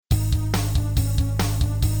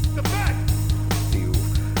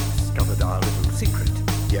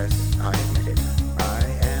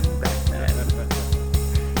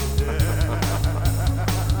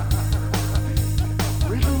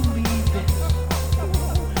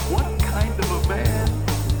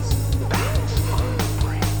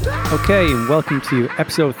Okay, and welcome to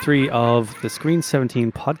episode 3 of the Screen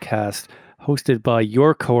 17 podcast, hosted by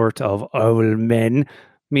your cohort of old men,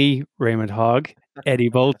 me, Raymond Hogg, Eddie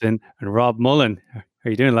Bolton, and Rob Mullen. How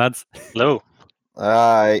are you doing, lads? Hello.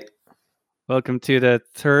 Hi. Welcome to the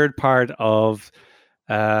third part of...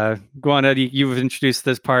 go on, Eddie, you've introduced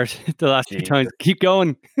this part the last few times. Keep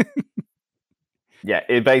going. Yeah,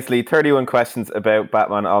 it basically 31 questions about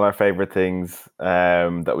Batman, all our favorite things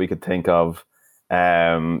that we could think of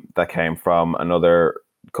that came from another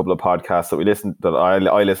couple of podcasts that we listened that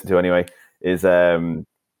I listened to anyway, is the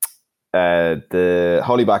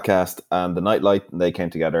Holy Batcast and the Nightlight, and they came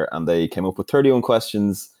together and they came up with 31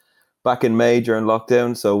 questions back in May during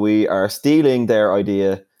lockdown. So we are stealing their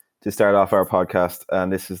idea to start off our podcast,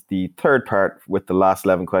 and this is the third part with the last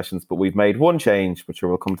 11 questions, but we've made one change, which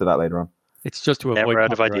we'll come to that later on. It's just to avoid never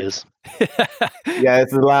out of ideas. Yeah,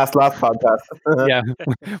 it's the last podcast. Yeah,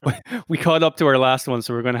 we caught up to our last one,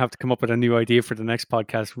 so we're going to have to come up with a new idea for the next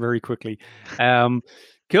podcast very quickly. Cool.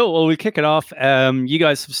 Well, we'll kick it off. You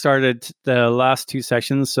guys have started the last two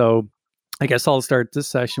sessions, so I guess I'll start this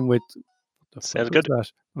session with... Sounds good. That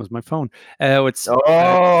was my phone. Hey, this is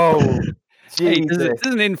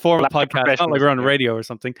an informal podcast, not like we're on radio or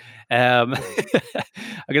something. I'm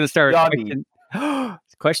going to start...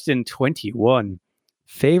 Question 21.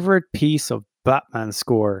 Favorite piece of Batman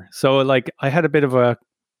score? So, like, I had a bit of a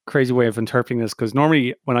crazy way of interpreting this, because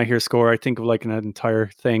normally when I hear score, I think of like an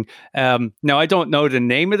entire thing. Now, I don't know the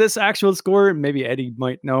name of this actual score. Maybe Eddie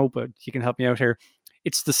might know, but he can help me out here.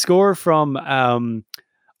 It's the score from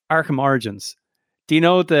Arkham Origins. Do you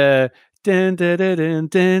know the... and it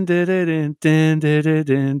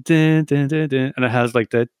has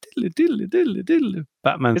like the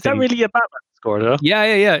Batman Is that really a Batman score, though? Yeah.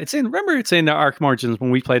 It's in the Arkham Origins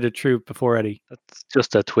when we played it through before, Eddie. That's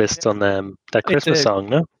just a twist on that Christmas song,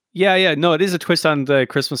 no? Yeah. No, it is a twist on the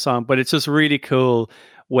Christmas song, but it's just a really cool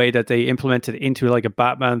way that they implemented it into like a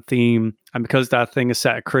Batman theme. And because that thing is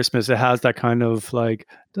set at Christmas, it has that kind of like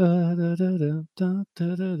but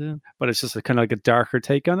it's just a kind of like a darker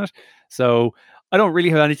take on it. So I don't really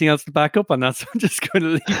have anything else to back up on that, so I'm just going to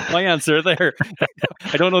leave my answer there.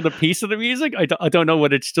 I don't know the piece of the music. I don't know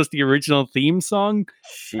what it's just the original theme song.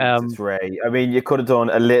 Jesus, Ray. I mean, you could have done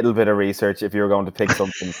a little bit of research if you were going to pick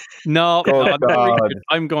something. No,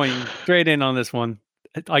 I'm going straight in on this one.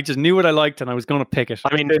 I just knew what I liked and I was going to pick it.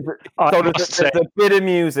 I mean, there's a bit of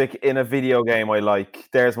music in a video game I like.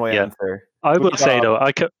 There's my answer. I will say, though,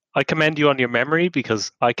 I commend you on your memory,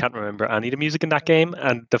 because I can't remember any of the music in that game,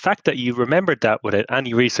 and the fact that you remembered that without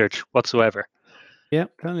any research whatsoever. Yeah,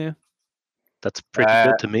 hell yeah. That's pretty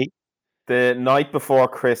good to me. The Night Before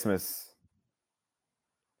Christmas.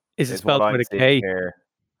 Is it spelled with a K? Here.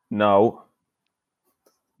 No.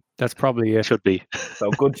 That's probably it. Should be.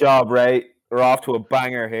 So good job, Ray. We're off to a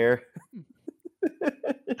banger here.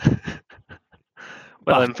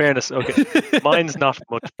 Well, in fairness, okay, mine's not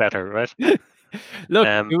much better, right?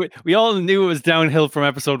 Look, we all knew it was downhill from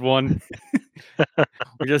episode 1.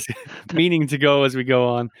 We're just meaning to go as we go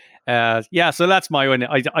on. So that's my one.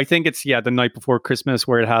 I think it's The Night Before Christmas,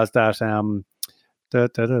 where it has that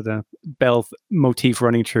the bell motif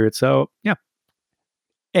running through it. So yeah,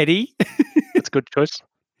 Eddie, that's a good choice.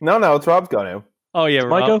 No, it's Rob's go now. Oh yeah,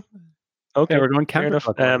 Rob. Go. Okay, we're going counter.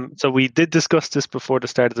 So we did discuss this before the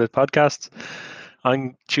start of the podcast.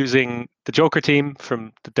 I'm choosing the Joker theme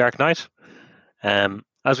from The Dark Knight.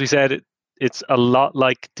 As we said, it's a lot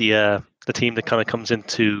like the theme that kind of comes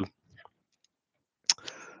into...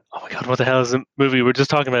 Oh my God, what the hell is the movie we're just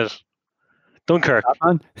talking about? Dunkirk.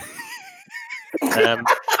 Batman. Batman.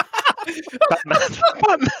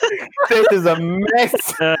 This is a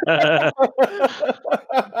mess.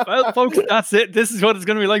 Well, folks, that's it. This is what it's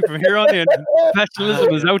going to be like from here on in.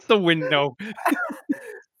 Professionalism is out the window.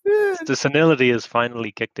 The senility is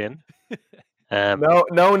finally kicked in.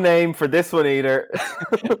 No name for this one either.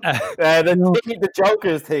 The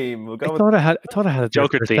Joker's theme. I thought I had a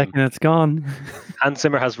Joker theme. And it's gone. Hans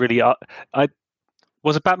Zimmer has really...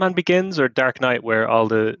 was it Batman Begins or Dark Knight where all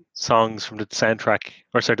the songs from the soundtrack,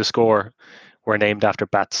 the score, were named after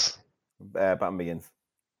bats? Batman Begins.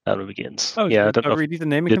 Batman Begins. Oh, yeah, I don't know. Really the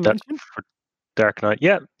naming convention for Dark Knight.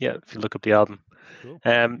 Yeah. If you look up the album. Cool.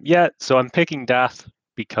 So I'm picking that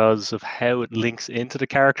because of how it links into the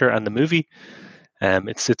character and the movie.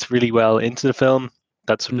 It sits really well into the film.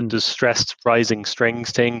 That sort of distressed rising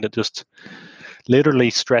strings thing that just literally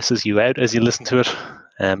stresses you out as you listen to it.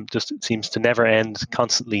 Just it seems to never end,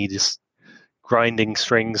 constantly just grinding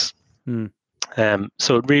strings.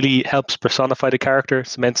 So it really helps personify the character,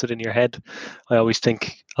 cements it in your head. I always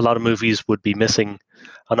think a lot of movies would be missing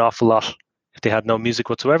an awful lot if they had no music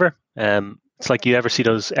whatsoever. It's like you ever see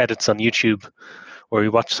those edits on YouTube, or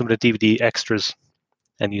you watch some of the DVD extras,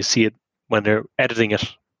 and you see it when they're editing it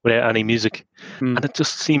without any music, and it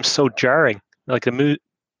just seems so jarring. Like the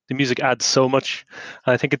music adds so much,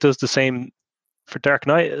 and I think it does the same for Dark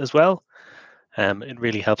Knight as well. It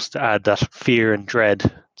really helps to add that fear and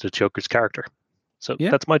dread to Joker's character. So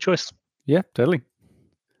that's my choice. Yeah, totally.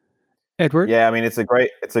 Edward? Yeah, I mean it's a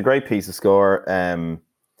great piece of score.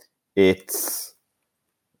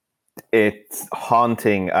 It's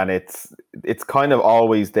haunting, and it's kind of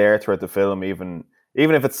always there throughout the film. Even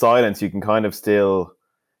if it's silence, you can kind of still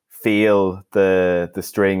feel the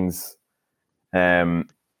strings, as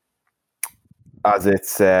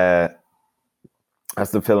it's as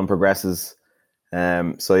the film progresses.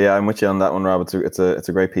 So yeah, I'm with you on that one, Rob. It's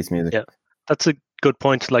a great piece of music. Yeah, that's a good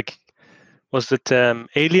point. Like, was it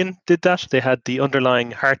Alien did that? They had the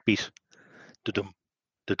underlying heartbeat, the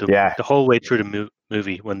whole way through the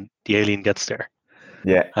movie when the alien gets there.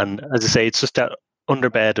 Yeah, and as I say, it's just that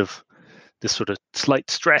underbed of this sort of slight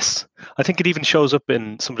stress. I think it even shows up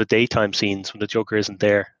in some of the daytime scenes when the Joker isn't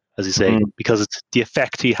there, as you say, because it's the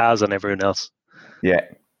effect he has on everyone else. Yeah,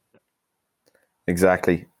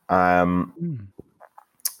 exactly.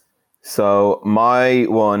 So my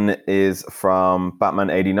one is from Batman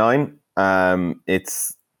 '89.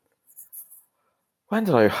 It's when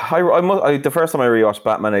did I the first time I rewatched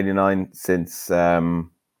Batman '89 since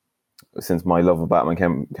my love of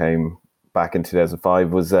Batman came back in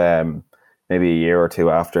 2005 was maybe a year or two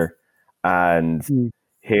after, and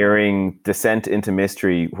hearing Descent into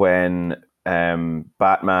Mystery when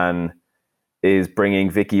Batman is bringing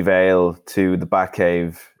Vicky Vale to the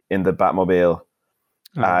Batcave in the Batmobile,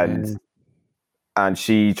 and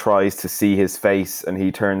she tries to see his face, and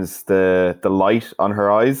he turns the light on her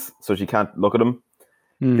eyes so she can't look at him.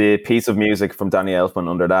 The piece of music from Danny Elfman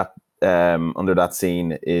under that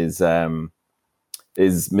scene is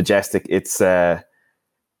majestic. It's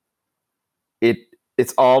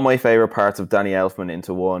all my favorite parts of Danny Elfman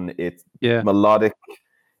into one. It's melodic,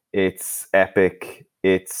 it's epic,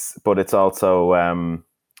 but it's also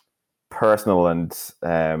personal and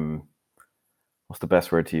what's the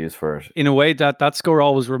best word to use for it? In a way, that score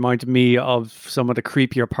always reminded me of some of the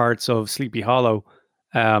creepier parts of Sleepy Hollow.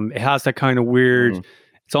 It has that kind of weird.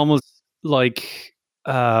 It's almost like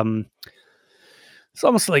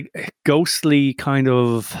ghostly kind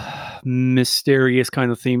of mysterious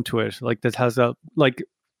kind of theme to it. Like that has a kind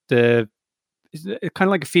of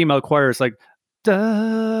like a female choir. It's like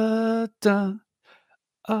da da.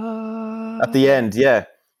 At the end, yeah,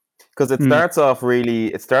 because it starts off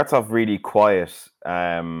really quiet,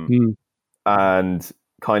 and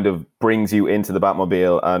kind of brings you into the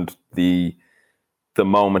Batmobile and the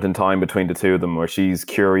moment in time between the two of them where she's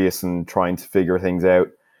curious and trying to figure things out,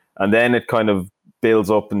 and then it kind of builds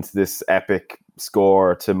up into this epic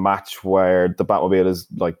score to match where the Batmobile is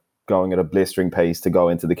like going at a blistering pace to go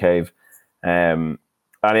into the cave, and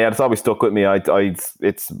yeah, it's always stuck with me.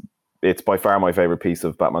 It's by far my favorite piece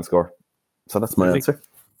of Batman score. So that's my answer.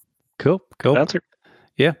 Cool answer.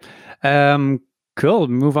 Yeah. Cool.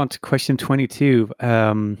 Move on to question 22.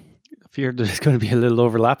 I fear there's going to be a little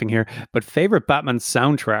overlapping here, but favorite Batman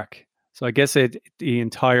soundtrack. So I guess the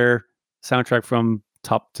entire soundtrack from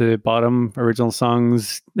top to bottom, original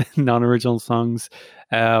songs, non-original songs.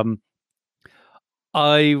 I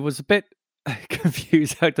was a bit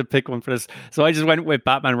confused how to pick one for this, so I just went with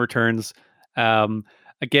Batman Returns.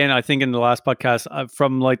 Again, I think in the last podcast,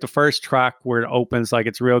 from like the first track where it opens, like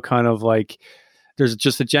it's real kind of like there's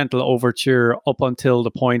just a gentle overture up until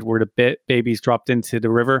the point where the baby's dropped into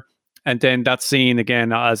the river. And then that scene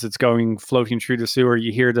again, as it's going floating through the sewer,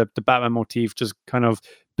 you hear the Batman motif just kind of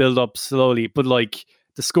build up slowly. But like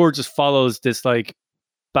the score just follows this like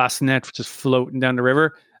bassinet just floating down the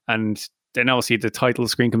river. And then obviously the title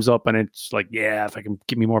screen comes up and it's like, yeah, if I can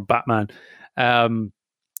give me more Batman.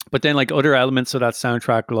 But then like other elements of that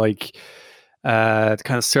soundtrack, like the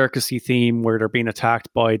kind of circusy theme where they're being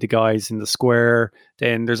attacked by the guys in the square.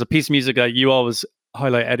 Then there's a piece of music that you always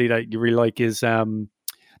highlight, Eddie, that you really like is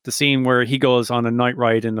the scene where he goes on a night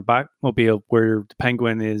ride in the Batmobile where the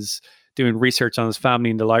Penguin is doing research on his family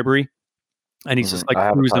in the library. And he's just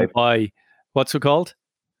like cruising by. What's it called?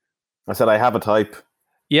 I said I have a type.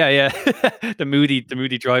 Yeah. the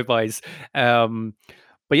moody drive-bys.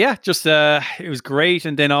 But yeah, just it was great.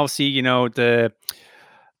 And then obviously, you know, the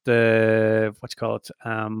what's it called?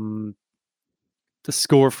 The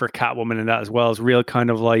score for Catwoman and that as well is real kind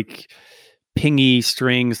of like pingy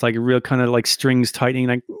strings, like a real kind of like strings tightening,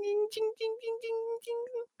 like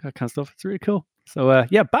that kind of stuff. It's really cool. So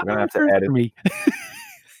yeah, Batman Returns for me. I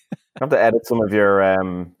have to edit some of your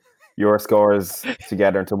your scores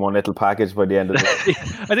together into one little package by the end of it.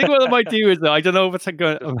 I think what I might do is, I don't know if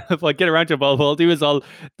if I get around to it, but what I'll do is the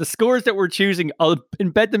scores that we're choosing, I'll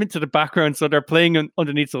embed them into the background so they're playing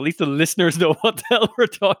underneath, so at least the listeners know what the hell we're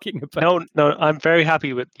talking about. No, I'm very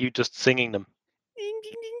happy with you just singing them.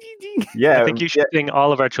 Yeah, I think you should sing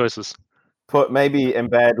all of our choices. Maybe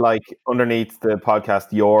embed like underneath the podcast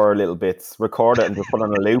your little bits, record it and just put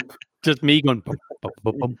on a loop. Just me going.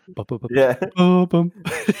 Yeah.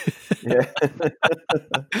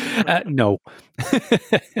 No.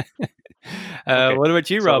 Okay. What about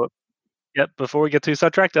you, Rob? Before we get too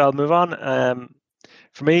sidetracked, I'll move on.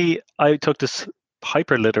 For me, I took this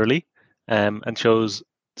hyper literally and chose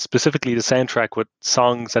specifically the soundtrack with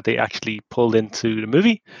songs that they actually pulled into the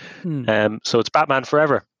movie. So it's Batman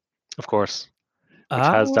Forever, of course, which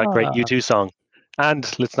has that great U2 song. And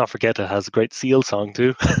let's not forget it has a great Seal song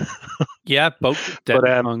too. Yeah, both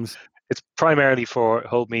songs. It's primarily for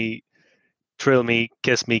Hold Me, Thrill Me,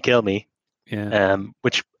 Kiss Me, Kill Me. Yeah.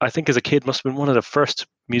 Which I think as a kid must have been one of the first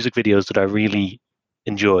music videos that I really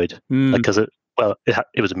enjoyed. Like, because it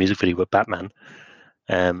was a music video with Batman.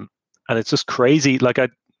 And it's just crazy. Like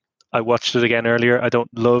I watched it again earlier. I don't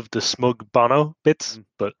love the smug Bono bits,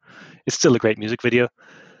 but it's still a great music video.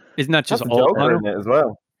 Isn't that just all Joker in it as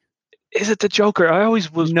well? Is it the Joker? I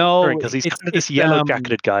always was wondering because he's kind of this yellow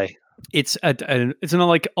jacketed guy. It's it's not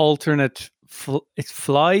like alternate. It's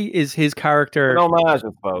Fly is his character. An homage, I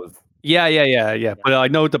suppose. Yeah. But I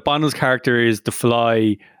know that Bono's character is the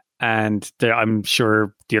Fly, and I'm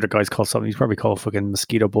sure the other guy's called something. He's probably called fucking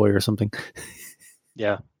Mosquito Boy or something.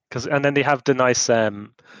 Yeah, and then they have the nice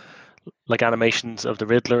like animations of the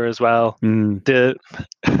Riddler as well. The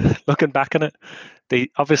looking back on it, they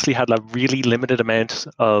obviously had a really limited amount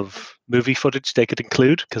of movie footage they could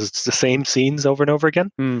include because it's the same scenes over and over again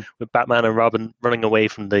with Batman and Robin running away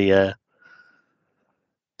from the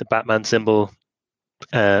Batman symbol.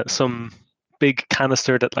 Some big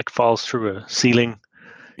canister that like falls through a ceiling.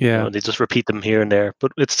 Yeah, they just repeat them here and there,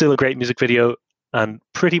 but it's still a great music video. And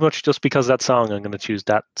pretty much just because of that song, I'm going to choose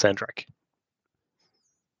that soundtrack.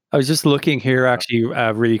 I was just looking here, actually,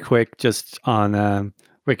 really quick, just on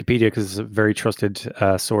Wikipedia, because it's a very trusted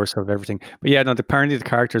source of everything. But yeah, no, apparently the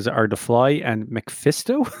characters are the Fly and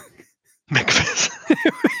Mephisto. Mephisto.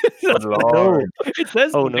 Lord. It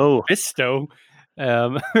says Mephisto.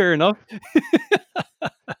 Fair enough.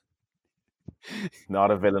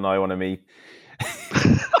 Not a villain I want to meet.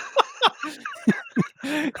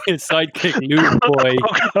 His sidekick, Lube Boy.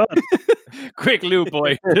 Oh, quick, Lube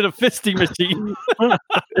Boy, to the fisting machine.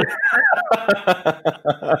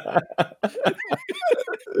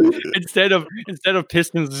 instead of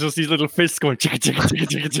pistons, it's just these little fists going chicka chicka chicka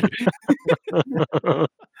chicka chicka.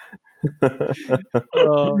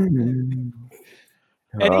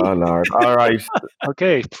 Oh, Lord! All right.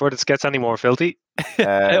 Okay, before this gets any more filthy,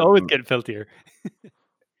 I always get filthier.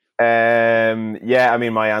 Yeah, I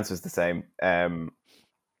mean, my answer is the same.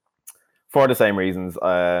 For the same reasons.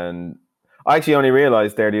 And I actually only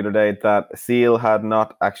realized there the other day that Seal had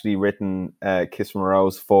not actually written Kiss from a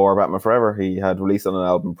Rose for Batman Forever. He had released on an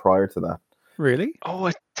album prior to that. Really? Oh,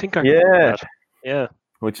 I think I remember that. Yeah.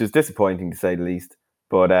 Which is disappointing to say the least.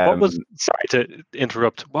 But sorry to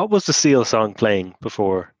interrupt. What was the Seal song playing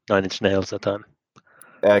before 9 Inch Nails that time?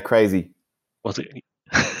 Crazy. Was it?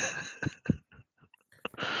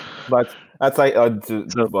 But that's like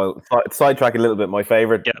sidetrack a little bit. My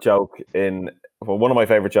favorite joke one of my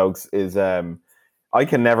favorite jokes is I've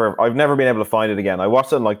never been able to find it again. I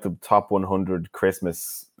watched it in like the top 100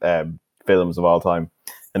 Christmas films of all time,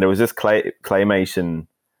 and there was this claymation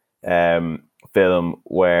film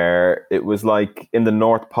where it was like in the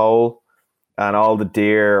North Pole, and all the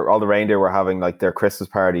reindeer were having like their Christmas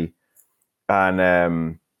party,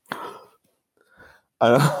 and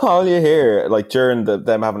all you hear, like during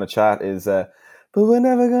them having a chat, is "But we're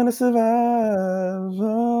never gonna survive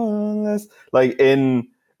unless," like in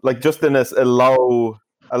like just in a low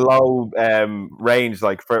range,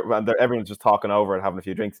 like and everyone's just talking over and having a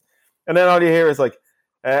few drinks, and then all you hear is like,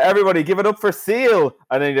 "Everybody, give it up for Seal!"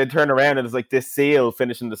 And then they turn around and it's like this seal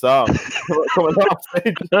finishing the song coming off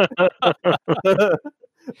stage.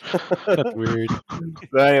 That's weird.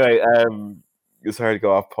 But anyway, it's hard to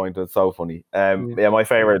go off point. It's so funny. My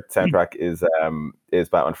favorite soundtrack is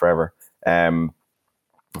Batman Forever.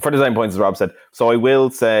 For the same points as Rob said. So I will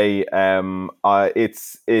say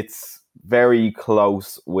it's very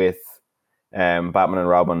close with Batman and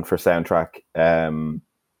Robin for soundtrack.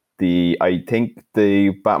 I think the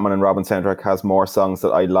Batman and Robin soundtrack has more songs that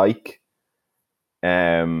I like.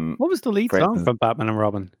 What was the lead song from Batman and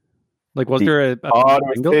Robin? Like, was there a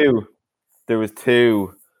there was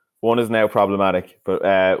two. One is now problematic, but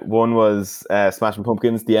one was Smashing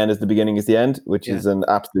Pumpkins. The end is the beginning is the end, which is an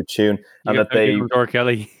absolute tune, and that they Dor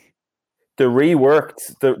Kelly. The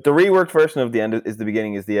reworked version of the end is the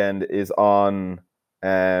beginning is the end is on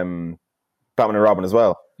Batman and Robin as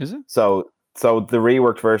well. Is it? So the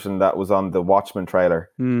reworked version that was on the Watchmen trailer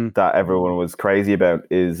that everyone was crazy about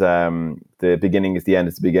is the beginning is the end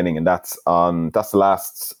is the beginning, and that's the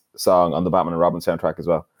last song on the Batman and Robin soundtrack as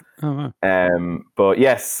well. Oh, wow. But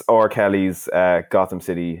yes, R. Kelly's Gotham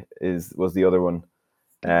City was the other one.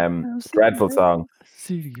 Dreadful song.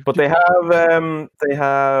 But they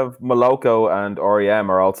have Moloko and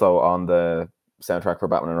R.E.M. are also on the soundtrack for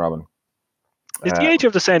Batman and Robin. Is the age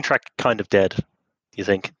of the soundtrack kind of dead, you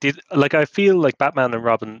think? I feel like Batman and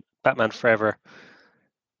Robin, Batman Forever,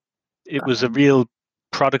 it was a real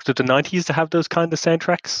product of the 90s to have those kind of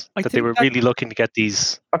soundtracks, that they were really looking to get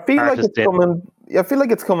these artists in. I feel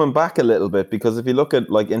like it's coming back a little bit, because if you look at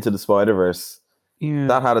like Into the Spider-Verse,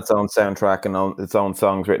 that had its own soundtrack and its own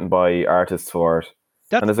songs written by artists for it.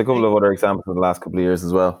 And there's a couple of other examples in the last couple of years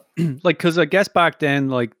as well. Like, because I guess back then,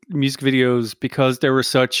 like, music videos, because there was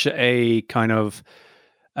such a kind of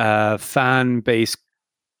fan base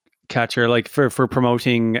catcher, like for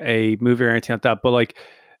promoting a movie or anything like that, but like,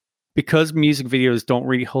 because music videos don't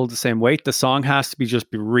really hold the same weight, the song has to be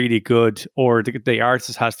really good, or the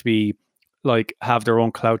artist has to be like have their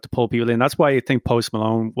own clout to pull people in. That's why I think Post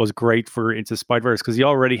Malone was great for Into Spider-Verse, because he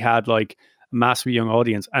already had like a massive young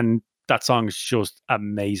audience, and that song is just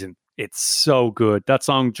amazing. It's so good. That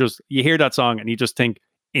song, you hear that song and you just think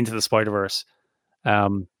Into the Spider-Verse.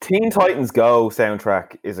 Teen Titans Go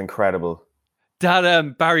soundtrack is incredible.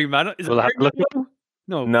 That Barry Manilow, is it Barry Manilow?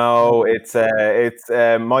 No, it's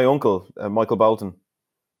my uncle, Michael Bolton.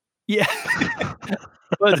 Yeah.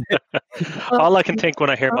 All I can think when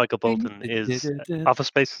I hear Michael Bolton is Office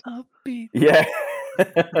Space. Yeah.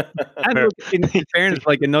 And in fairness,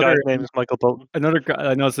 like another guy's name is Michael Bolton. Another,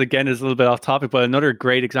 I know it's again is a little bit off topic, but another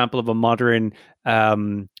great example of a modern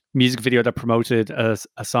music video that promoted a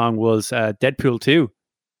song was Deadpool 2.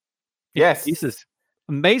 Yes, Jesus,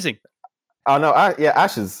 amazing. Oh no,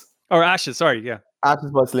 Ashes. Or Ashes, sorry, yeah.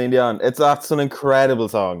 Ashes by Celine Dion. That's an incredible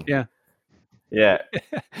song. Yeah.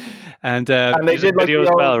 and they did like video as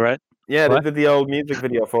well, right? Yeah, they did the old music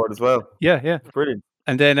video for it as well. Yeah. Brilliant.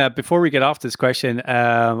 And then before we get off this question,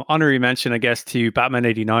 honorary mention, I guess, to Batman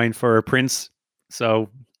 89 for Prince. So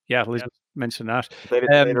yeah, let's mention that. They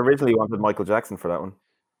originally wanted Michael Jackson for that one.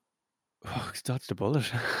 Oh, he's dodged a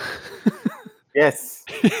bullet. Yes,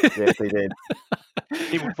 they did.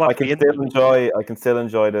 I can still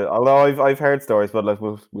enjoy the. Although I've heard stories, but like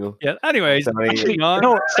we'll. Yeah. Anyways, actually,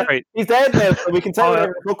 no, sorry, he's dead now, so we can tell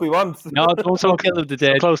whatever the fuck we want. No, don't kill him to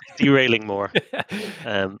dead. So close to derailing more.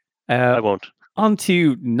 I won't. On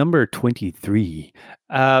to number 23.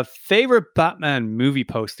 Favorite Batman movie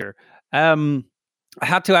poster. I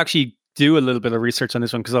had to actually do a little bit of research on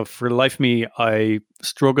this one, because for the life of me, I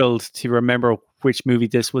struggled to remember which movie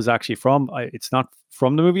this was actually from. It's not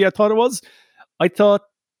from the movie I thought it was. I thought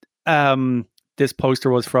this poster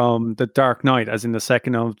was from The Dark Knight, as in the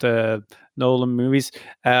second of the Nolan movies.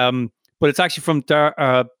 But it's actually from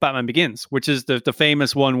Batman Begins, which is the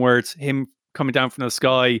famous one where it's him coming down from the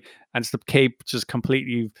sky and it's the cape just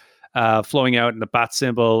completely flowing out, and the bat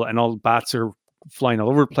symbol, and all the bats are flying all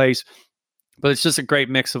over the place. But it's just a great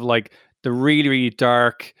mix of like the really, really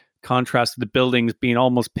dark contrast of the buildings being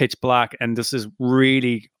almost pitch black, and this is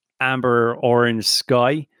really amber orange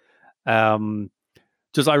sky.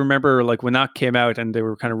 Just I remember like when that came out and they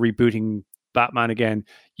were kind of rebooting Batman again,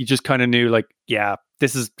 you just kind of knew like, yeah,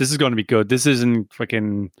 this is going to be good. This isn't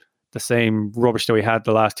freaking the same rubbish that we had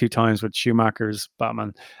the last two times with Schumacher's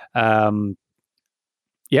Batman.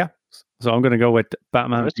 Yeah, so I'm going to go with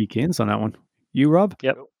Batman Begins on that one. You, Rob?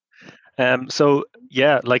 Yep. So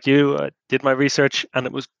yeah, like you, did my research, and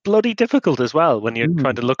it was bloody difficult as well when you're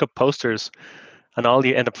trying to look up posters, and all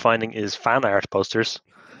you end up finding is fan art posters.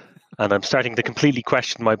 And I'm starting to completely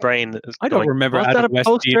question my brain. I don't remember Adam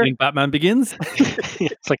West reading Batman Begins.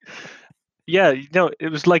 It's like, yeah, it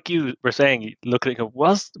was like you were saying. You look at it and go,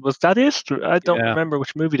 was that it? I don't remember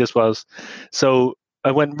which movie this was. So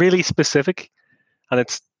I went really specific, and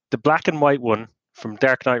it's the black and white one from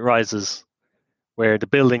Dark Knight Rises, where the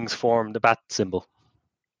buildings form the bat symbol.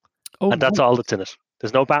 Oh, and that's all that's in it.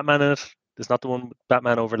 There's no Batman in it. There's not the one with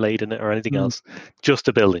Batman overlaid in it or anything else. Just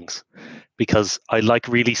the buildings. Because I like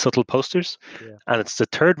really subtle posters. Yeah. And it's the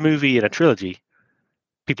third movie in a trilogy.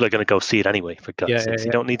 People are going to go see it anyway, for God's sakes.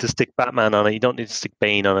 You don't need to stick Batman on it. You don't need to stick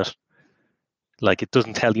Bane on it. Like, it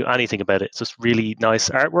doesn't tell you anything about it. It's just really nice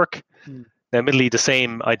artwork. Now, admittedly, the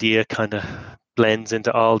same idea kind of blends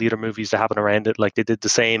into all the other movies that happen around it. Like they did the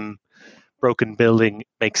same broken building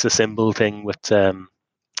makes a symbol thing with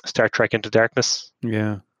Star Trek Into Darkness.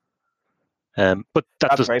 Yeah. But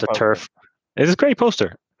that's just the turf. It is a great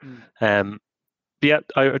poster. But yeah,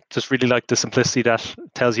 I just really like the simplicity that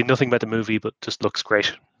tells you nothing about the movie, but just looks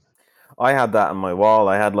great. I had that on my wall.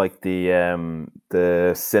 I had like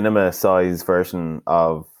the cinema size version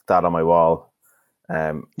of that on my wall.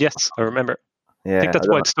 Yes, I remember. Yeah, I think that's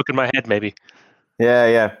why it's stuck in my head, maybe.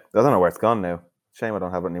 Yeah. I don't know where it's gone now. Shame I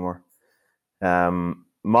don't have it anymore.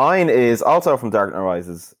 Mine is also from Dark Knight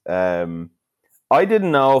Rises. I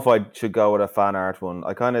didn't know if I should go with a fan art one.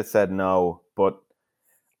 I kind of said no, but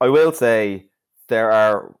I will say there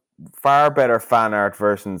are far better fan art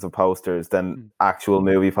versions of posters than actual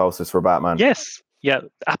movie posters for Batman. Yes, yeah,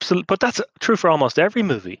 absolutely. But that's true for almost every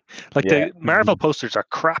movie. Like the Marvel posters are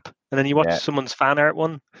crap, and then you watch someone's fan art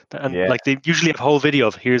one, and like they usually have a whole video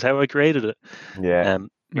of here's how I created it. Yeah,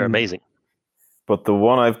 they're amazing. But the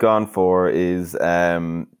one I've gone for is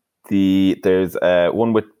there's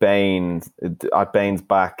one with Bane at Bane's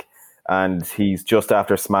back, and he's just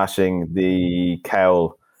after smashing the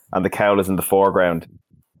cowl, and the cowl is in the foreground.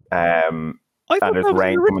 And there's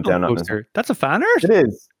rain coming down on him. That's a fan art? It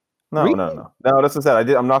is. No, really? No. That's what I said.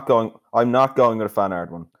 I'm not going with a fan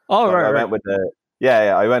art one. Oh, right. I went with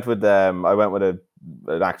I went with an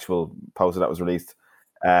actual poster that was released.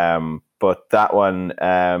 But that one,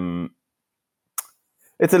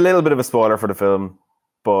 it's a little bit of a spoiler for the film,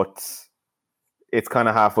 but it's kind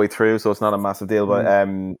of halfway through, so it's not a massive deal. But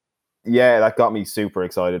that got me super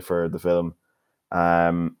excited for the film.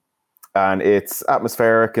 And it's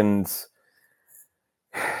atmospheric, and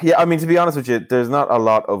yeah, I mean, to be honest with you, there's not a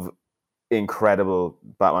lot of incredible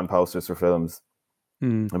Batman posters for films. I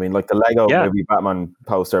mean, like the Lego movie Batman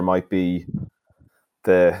poster might be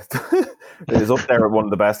it is up there with one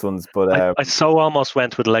of the best ones. But I so almost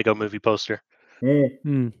went with a Lego movie poster.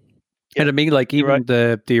 And I mean, like even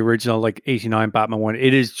the original like 89 Batman one,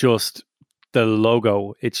 it is just the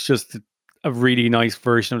logo. It's just a really nice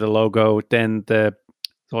version of the logo. Then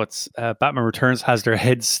Batman Returns has their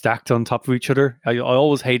heads stacked on top of each other. I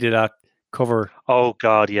always hated that cover. Oh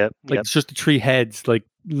God, yeah. Like it's just the three heads like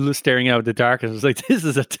staring out of the darkness. It's like, this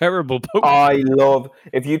is a terrible poster. I love,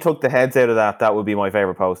 if you took the heads out of that would be my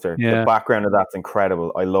favorite poster. The background of that's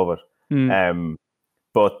incredible. I love it.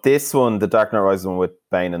 But this one, the Dark Knight Rises one with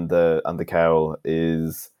Bane and the cowl,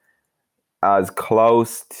 is as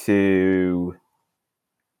close to,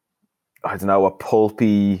 I don't know, a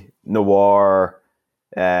pulpy noir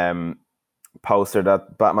poster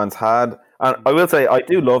that Batman's had. And I will say I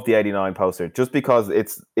do love the 89 poster just because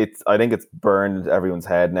it's I think it's burned everyone's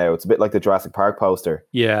head now. It's a bit like the Jurassic Park poster.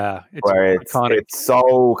 Yeah, it's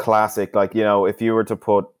so classic. Like, you know, if you were to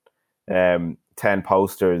put 10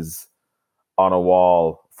 posters on a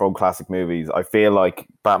wall from classic movies, I feel like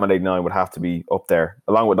Batman 89 would have to be up there,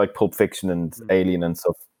 along with like Pulp Fiction and Alien and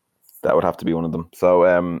stuff. That would have to be one of them.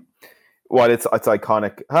 So while it's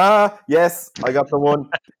iconic. Yes, I got the one.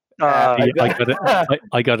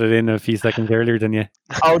 I got it in a few seconds earlier than you.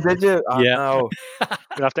 Oh, did you? Yeah. No.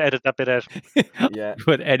 You'll have to edit that bit out. Yeah.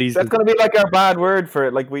 But Eddie's. That's going to be like our bad word for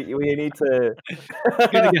it. Like we need to. You're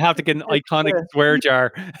going to have to get an iconic swear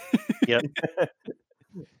jar. Yeah.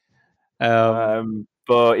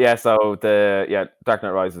 But yeah, so Dark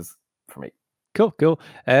Knight Rises for me. Cool.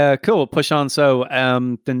 We'll push on. So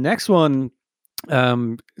the next one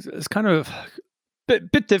is kind of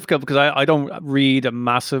bit difficult because I don't read a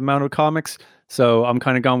massive amount of comics, so I'm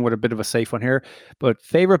kind of gone with a bit of a safe one here. But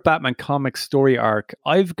favorite Batman comic story arc,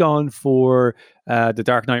 I've gone for The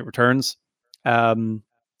Dark Knight Returns, purely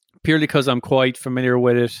because I'm quite familiar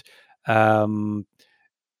with it.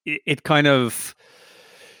 It kind of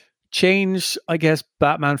changed, I guess,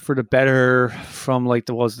 Batman for the better from like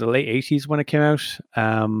the late 80s when it came out.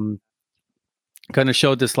 Kind of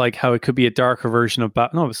showed this like how it could be a darker version of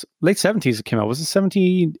Batman. No, it was late 70s it came out. Was it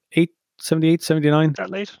 78, 79? That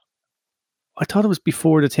late? I thought it was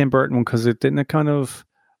before the Tim Burton one because it didn't. It kind of.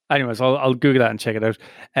 Anyways, I'll Google that and check it out.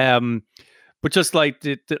 But just like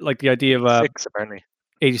the idea of 86 apparently.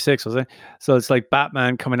 86 was it? So it's like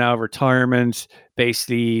Batman coming out of retirement,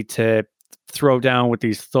 basically to throw down with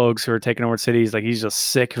these thugs who are taking over cities. Like he's just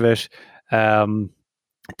sick of it.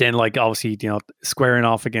 Then, like, obviously, you know, squaring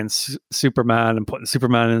off against Superman and putting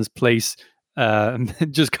Superman in his place,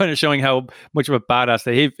 just kind of showing how much of a badass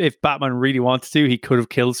that if Batman really wanted to, he could have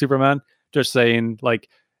killed Superman. Just saying, like,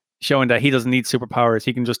 showing that he doesn't need superpowers;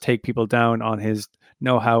 he can just take people down on his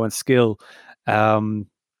know-how and skill. And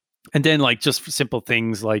then, like, just simple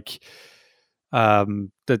things like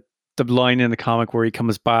the the line in the comic where he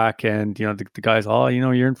comes back and the guy's, oh,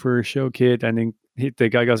 you're in for a show, kid, and then the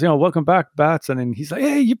guy goes, welcome back, Bats, and then he's like,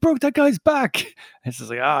 hey, you broke that guy's back. And it's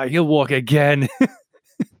just like, he'll walk again.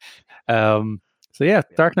 So yeah,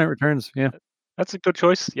 Dark Knight Returns. Yeah, that's a good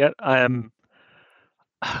choice. Yeah, I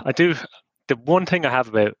do. The one thing I have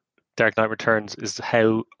about Dark Knight Returns is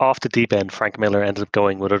how off the deep end Frank Miller ended up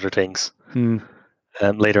going with other things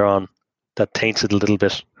later on that tainted a little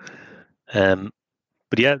bit.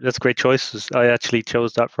 But yeah, that's a great choice. I actually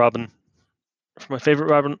chose that Robin for my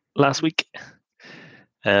favorite Robin last week.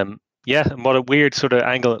 Yeah, and what a weird sort of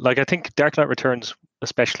angle. Like, I think Dark Knight Returns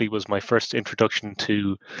especially was my first introduction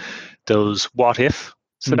to those what if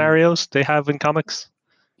scenarios they have in comics.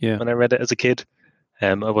 Yeah. When I read it as a kid,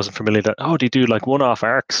 I wasn't familiar that, they do like one-off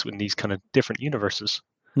arcs in these kind of different universes.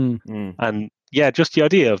 And yeah, just the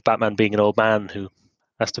idea of Batman being an old man who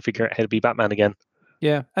has to figure out how to be Batman again.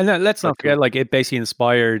 Yeah, and let's not forget, like, it basically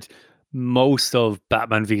inspired most of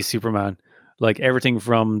Batman v Superman. Like, everything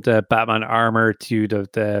from the Batman armor to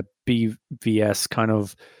the BVS kind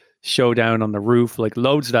of showdown on the roof. Like,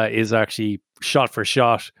 loads of that is actually shot for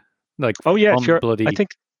shot. Like, sure. bloody. I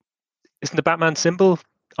think, isn't the Batman symbol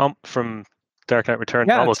from Dark Knight Returns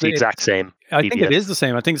almost the exact same? I think it is the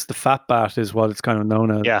same. I think it's the Fat Bat is what it's kind of known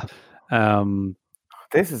as. Yeah.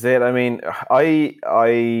 This is it. I mean,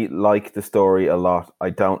 I like the story a lot. I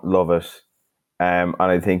don't love it. And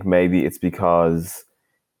I think maybe it's because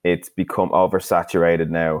it's become oversaturated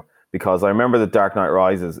now. Because I remember the Dark Knight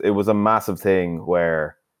Rises, it was a massive thing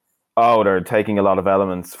where, they're taking a lot of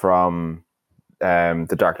elements from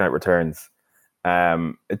the Dark Knight Returns.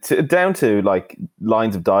 Down to like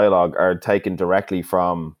lines of dialogue are taken directly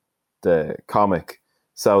from the comic.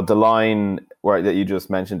 So the line that you just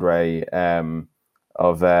mentioned, Ray,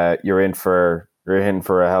 of you're in for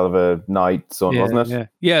a hell of a night, son, wasn't it?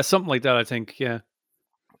 Yeah, something like that, I think. Yeah.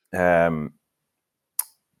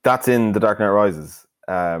 That's in the Dark Knight Rises.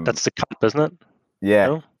 That's the cap, isn't it? Yeah.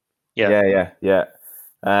 No? Yeah.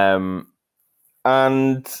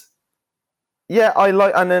 And yeah, I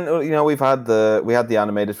like, and then we had the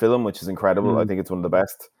animated film, which is incredible. I think it's one of the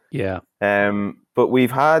best. Yeah. But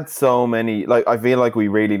we've had so many. Like, I feel like we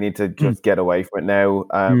really need to just get away from it now.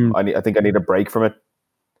 I think I need a break from it.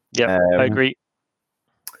 Yeah, I agree.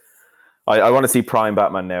 I want to see Prime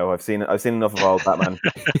Batman now. I've seen enough of all Batman.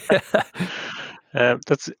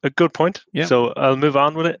 That's a good point. Yeah. So I'll move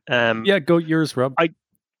on with it. Yeah, go yours, Rob.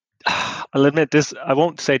 I'll admit this. I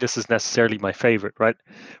won't say this is necessarily my favorite, right?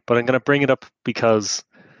 But I'm going to bring it up because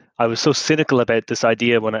I was so cynical about this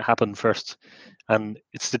idea when it happened first, and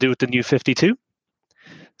it's to do with the New 52.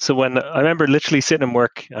 So when I remember literally sitting in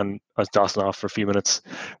work and I was dossing off for a few minutes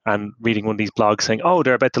and reading one of these blogs saying,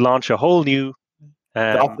 they're about to launch a whole new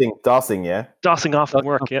DOSing, yeah. DOSing off at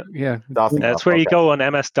work, yeah. Yeah. It's where you go on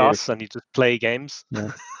MS-DOS and you just play games.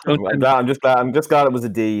 Yeah. I'm just glad it was a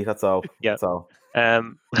D. That's all. Yeah. That's all.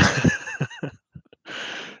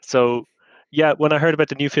 So yeah, when I heard about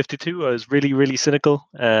the New 52, I was really, really cynical.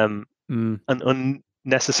 And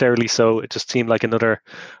unnecessarily so. It just seemed like another,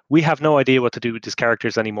 we have no idea what to do with these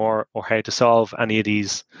characters anymore or how to solve any of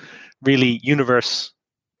these really universe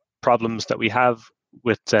problems that we have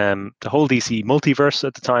with the whole DC multiverse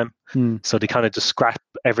at the time. So they kind of just scrap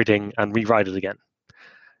everything and rewrite it again.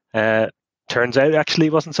 Turns out actually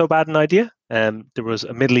it wasn't so bad an idea. There was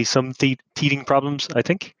admittedly some teething problems, I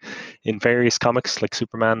think, in various comics, like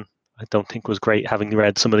Superman. I don't think was great, having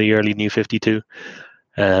read some of the early New 52.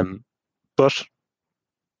 But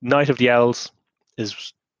Night of the Owls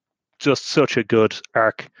is just such a good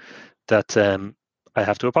arc that I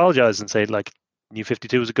have to apologize and say, like, New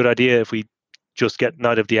 52 is a good idea if we just get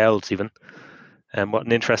Night of the Owls even. And what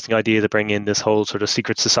an interesting idea to bring in this whole sort of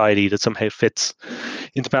secret society that somehow fits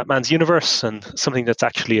into Batman's universe and something that's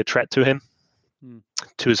actually a threat to him,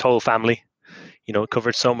 to his whole family. It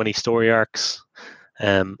covered so many story arcs.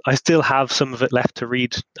 I still have some of it left to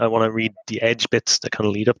read. I want to read the edge bits that kind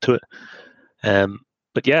of lead up to it.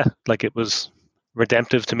 But yeah, like, it was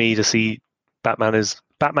redemptive to me to see Batman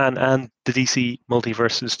and the DC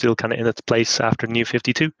multiverse is still kind of in its place after New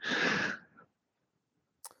 52.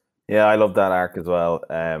 Yeah, I love that arc as well.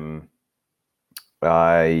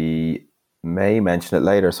 I may mention it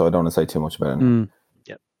later, so I don't want to say too much about it.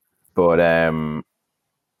 Yeah, but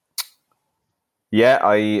yeah,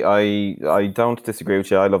 I don't disagree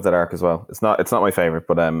with you. I love that arc as well. It's not my favorite,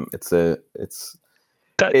 but it's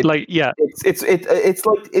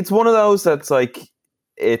one of those that's like,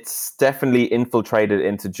 it's definitely infiltrated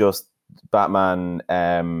into just Batman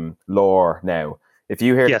lore now. If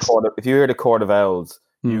you hear the Court of Owls,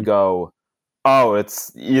 you go, Oh,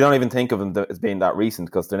 you don't even think of them as being that recent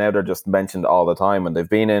because they're just mentioned all the time, and they've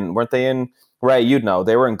been in. Weren't they in? Ray, you'd know.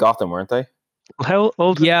 They were in Gotham, weren't they? How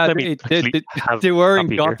old? Yeah, they were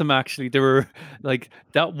in Gotham. Here. Actually, they were like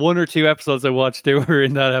that 1 or 2 episodes I watched. They were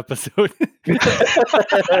in that episode.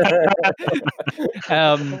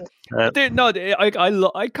 I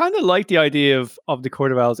kind of like the idea of the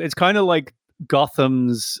Court of Owls. It's kind of like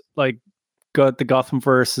Gotham's like got the Gotham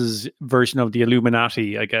version of the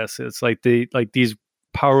Illuminati. I guess it's like these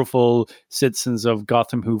powerful citizens of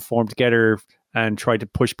Gotham who form together and try to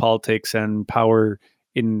push politics and power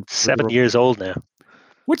in 7 years old now,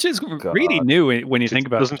 which is really new when you think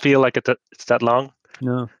about it. Doesn't feel like it's that long.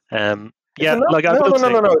 No. Yeah, like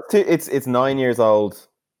no. It's 9 years old.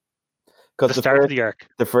 Because the start of the arc.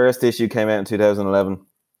 The first issue came out in 2011.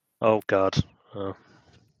 Oh God. Oh.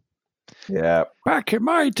 Yeah. Back in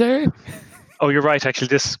my day. Oh, you're right. Actually,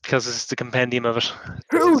 because it's the compendium of it.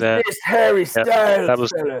 Who's this Harry Styles that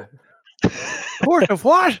was fella? Court of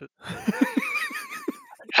what?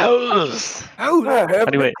 House.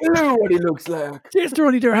 Anyway, I clue what he looks like. Yes, they're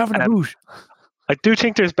only there having a hoot. I do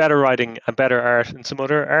think there's better writing and better art in some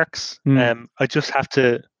other arcs. I just have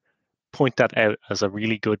to point that out as a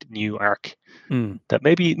really good new arc that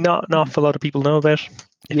maybe not a lot of people know about.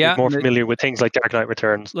 If you're more familiar with things like Dark Knight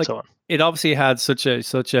Returns and so on. It obviously had such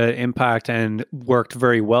a impact and worked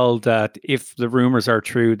very well that if the rumors are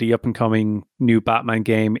true, the up and coming new Batman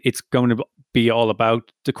game, it's going to be all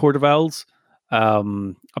about the Court of Owls.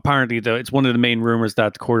 Apparently, it's one of the main rumors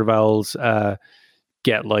that the Court of Owls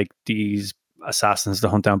get like these assassins to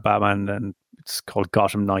hunt down Batman, and it's called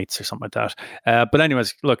Gotham Knights or something like that. But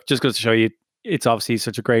anyways, look, just goes to show you, it's obviously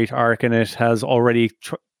such a great arc, and it has already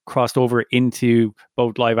crossed over into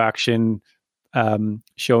both live action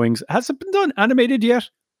showings. Has it been done animated yet?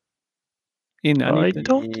 I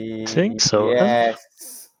don't think so.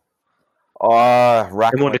 Yes. In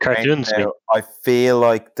one of the cartoons. I feel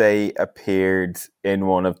like they appeared in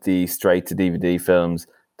one of the straight to DVD films.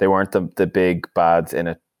 They weren't the big bads in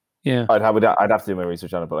it. Yeah, I'd have to do my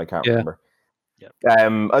research on it, but I can't remember. Yeah.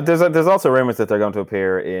 There's also rumors that they're going to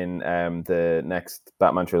appear in the next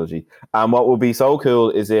Batman trilogy. And what would be so cool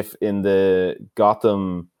is if in the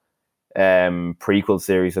Gotham prequel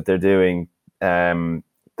series that they're doing,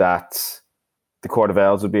 that the Court of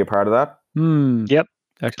Owls would be a part of that. Yep.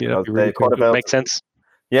 Actually, that'd be really cool. Makes sense.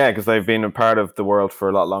 Yeah, because they've been a part of the world for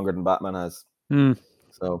a lot longer than Batman has.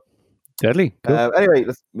 So deadly. Cool. Anyway,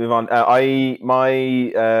 let's move on.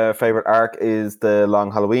 My favorite arc is the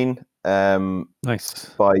Long Halloween.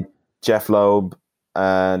 Nice. By Jeff Loeb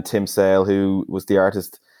and Tim Sale, who was the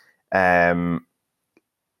artist. It's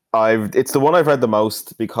the one I've read the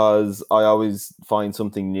most because I always find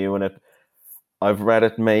something new in it. I've read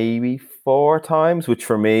it maybe 4 times, which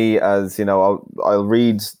for me, as you know, I've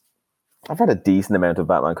read a decent amount of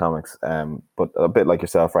Batman comics, but a bit like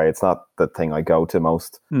yourself, Ray, it's not the thing I go to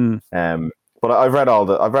most. But I've read all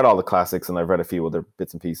the classics, and I've read a few other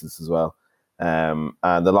bits and pieces as well. And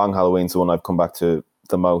the Long Halloween's the one I've come back to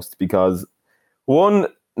the most because one,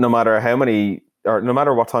 no matter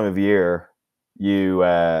what time of year you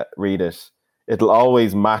read it, it'll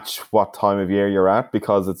always match what time of year you're at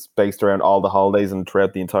because it's based around all the holidays and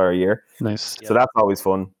throughout the entire year. Nice. So that's always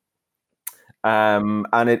fun.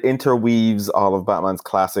 And it interweaves all of Batman's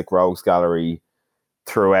classic rogues gallery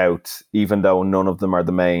throughout, even though none of them are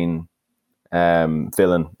the main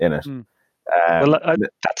villain in it.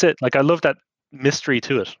 That's it. Like, I love that mystery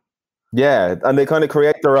to it. Yeah, and they kind of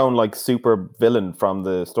create their own like super villain from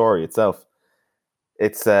the story itself.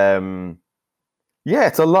 It's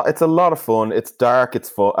it's a lot of fun. It's dark, it's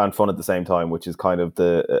fun at the same time, which is kind of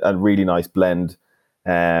a really nice blend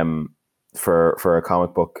for a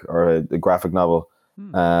comic book or a graphic novel.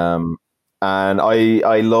 And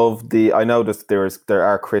I love I noticed there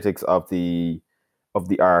are critics of the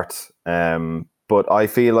art, but I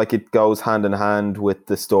feel like it goes hand in hand with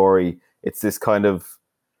the story. It's kind of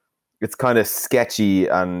sketchy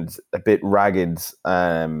and a bit ragged,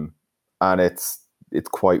 and it's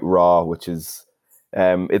quite raw, which is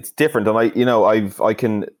it's different. And I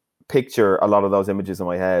can picture a lot of those images in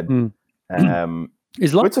my head.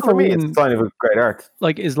 Which for me, it's a sign of a great art.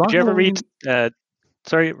 Like, is Long Did you ever Halloween... read?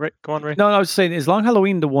 Sorry, Ray, go on, Ray. No, I was saying, is Long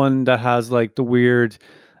Halloween the one that has like the weird?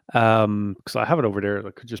 Because I have it over there.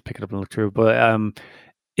 I could just pick it up and look through. But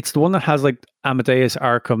it's the one that has like Amadeus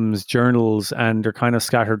Arkham's journals, and they're kind of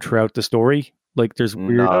scattered throughout the story. Like, there's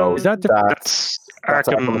weird. No, is that that's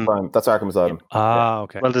Arkham? That's Arkham Asylum.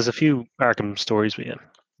 Okay. Well, there's a few Arkham stories we in.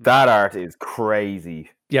 That art is crazy.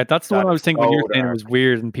 Yeah, that's the one I was thinking when you were saying it was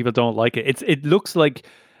weird and people don't like it. It looks like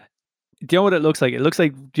you know what it looks like? It looks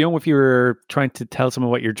like, do you know if you were trying to tell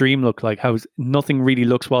someone what your dream looked like, how nothing really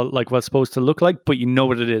looks like what's supposed to look like, but you know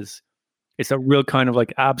what it is. It's a real kind of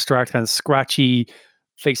like abstract, kind of scratchy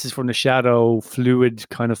faces from the shadow, fluid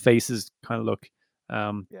kind of faces kind of look.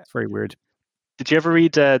 It's very weird. Did you ever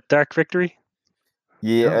read Dark Victory?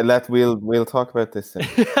 Yeah, we'll talk about this soon.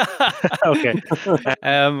 Okay.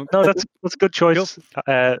 No, that's a good choice.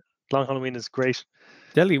 Cool. Long Halloween is great.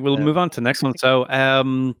 Delhi, we'll move on to the next one. So,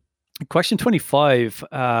 question 25,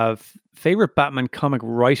 favorite Batman comic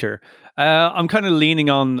writer. I'm kind of leaning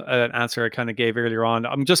on an answer I kind of gave earlier on.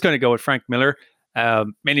 I'm just going to go with Frank Miller,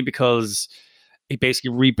 mainly because he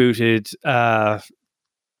basically rebooted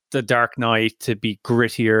The Dark Knight to be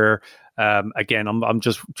grittier. Again, I'm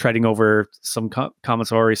just treading over some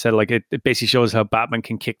comments I already said. Like it basically shows how Batman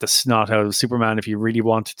can kick the snot out of Superman if you really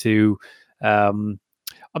wanted to.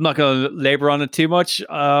 I'm not going to labor on it too much.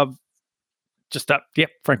 Just that, yeah,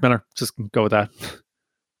 Frank Miller. Just go with that.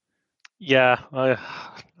 Yeah, I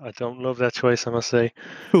don't love that choice, I must say.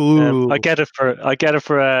 I get it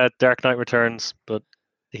for Dark Knight Returns, but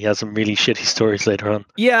he has some really shitty stories later on.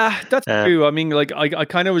 Yeah, that's true. I mean, like I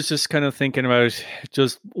kind of was just kind of thinking about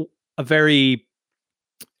just a very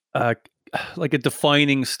like a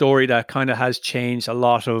defining story that kind of has changed a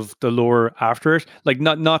lot of the lore after it. Like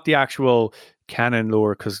not the actual canon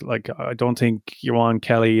lore, because like I don't think Joanne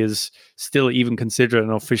Kelly is still even considered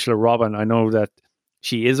an official Robin. I know that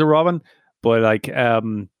she is a Robin, but like I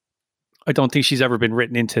don't think she's ever been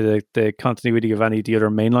written into the continuity of any of the other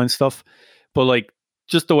mainline stuff. But like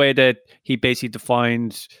just the way that he basically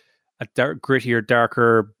defined a grittier,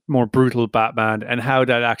 darker, more brutal Batman, and how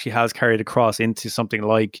that actually has carried across into something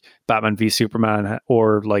like Batman v Superman,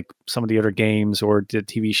 or like some of the other games or the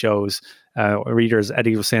TV shows. Readers,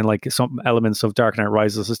 Eddie was saying, like some elements of Dark Knight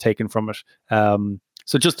Rises is taken from it.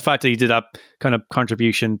 So just the fact that he did that kind of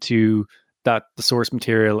contribution to the source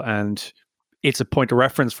material, and it's a point of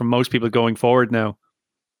reference for most people going forward now.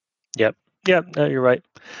 Yep. Yeah, no, you're right.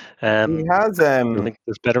 He has. I think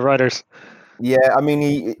there's better writers. Yeah, I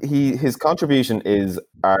mean, his contribution is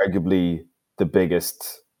arguably the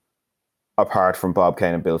biggest, apart from Bob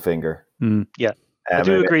Kane and Bill Finger. Yeah, I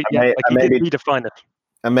do agree. Yeah, like he did redefine it,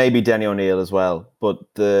 and maybe Denny O'Neil as well. But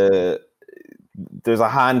there's a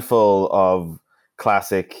handful of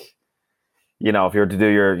classic. You know, if you were to do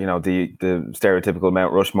your, the stereotypical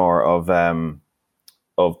Mount Rushmore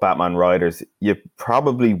of Batman writers, you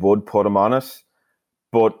probably would put him on it.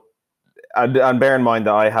 But and bear in mind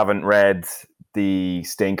that I haven't read the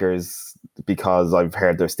stinkers because I've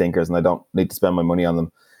heard they're stinkers and I don't need to spend my money on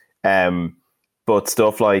them. But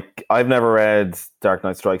stuff like, I've never read Dark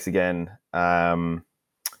Knight Strikes Again, and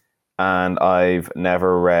I've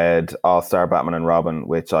never read All-Star Batman and Robin,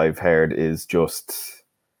 which I've heard is just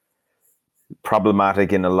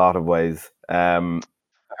problematic in a lot of ways. I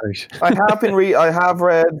have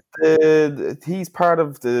read he's part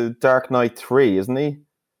of the Dark Knight 3, isn't he?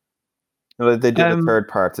 They did the third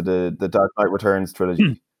part to the Dark Knight Returns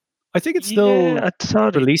trilogy. I think it's still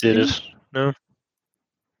released. Did it? No.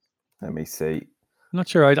 Let me see. I'm not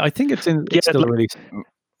sure. I think it's still released.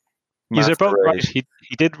 You're both right. He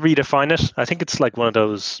did redefine it. I think it's like one of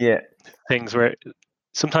those things where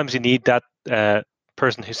sometimes you need that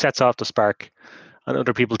person who sets off the spark, and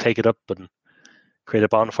other people take it up and create a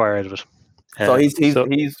bonfire out of it. So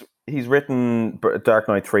he's written Dark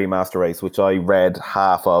Knight 3 Master Race, which I read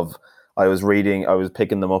half of. I was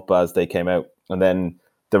picking them up as they came out, and then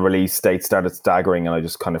the release date started staggering, and I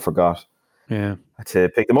just kind of forgot to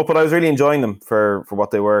pick them up. But I was really enjoying them for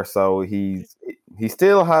what they were. So he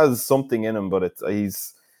still has something in him, but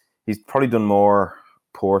he's probably done more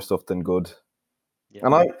poor stuff than good. Yeah.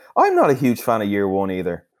 And I'm not a huge fan of Year One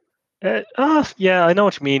either. Yeah, I know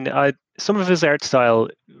what you mean. Some of his art style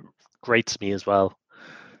grates me as well.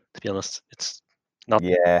 To be honest, it's not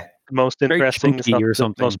the most interesting. It's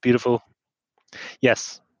not the most beautiful.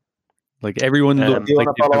 Yes, like everyone. Do you want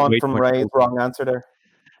to follow on from Ray's wrong answer there?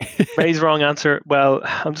 Ray's wrong answer. Well,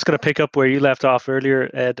 I'm just going to pick up where you left off earlier,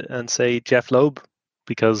 Ed, and say Jeff Loeb,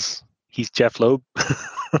 because he's Jeff Loeb.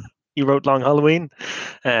 He wrote Long Halloween.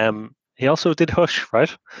 He also did Hush,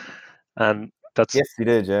 right? And that's yes, he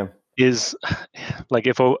did. Yeah, is like,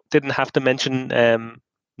 if I didn't have to mention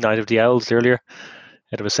Night of the Owls earlier,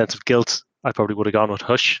 out of a sense of guilt, I probably would have gone with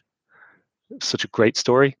Hush. Such a great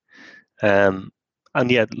story. And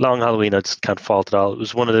yeah, Long Halloween, I just can't fault it all. It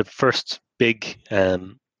was one of the first big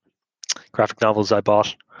graphic novels I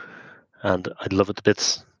bought, and I love it to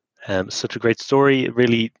bits. Such a great story.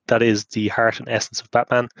 Really, that is the heart and essence of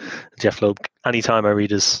Batman. Jeff Loeb, anytime I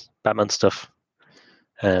read his Batman stuff,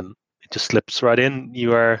 it just slips right in.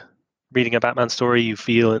 You are reading a Batman story, you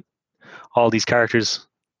feel all these characters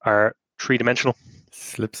are 3-dimensional.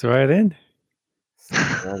 Slips right in.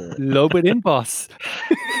 Lob it in, boss.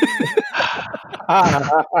 I'm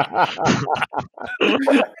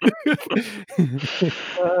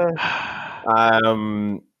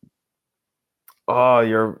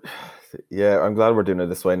glad we're doing it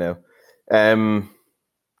this way now.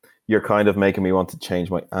 You're kind of making me want to change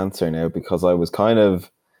my answer now, because it was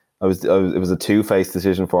a two-faced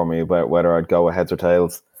decision for me about whether I'd go with heads or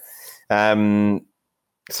tails. So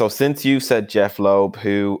since you said Jeff Loeb,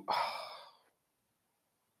 who,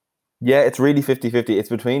 yeah, it's really 50-50. It's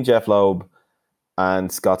between Jeff Loeb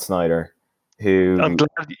and Scott Snyder, who... I'm glad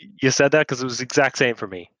you said that, because it was the exact same for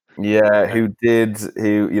me. Yeah, who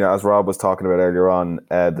as Rob was talking about earlier on,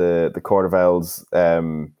 the Court of Owls,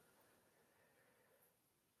 the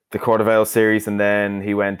Court of Owls series, and then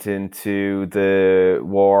he went into the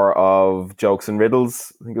War of Jokes and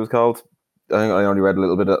Riddles, I think it was called. I think I only read a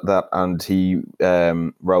little bit of that, and he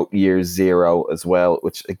wrote Year Zero as well,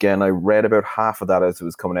 which again I read about half of that as it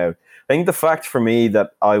was coming out. I think the fact for me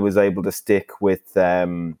that I was able to stick with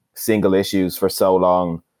single issues for so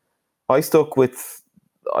long, I stuck with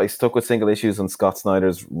single issues on Scott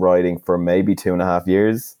Snyder's writing for maybe 2.5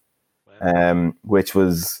 years, which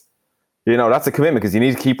was, that's a commitment, because you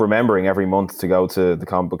need to keep remembering every month to go to the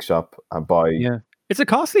comic book shop and buy. Yeah, it's a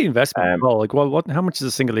costly investment. How much is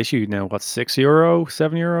a single issue now? What, €6,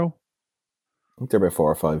 €7? I think they're about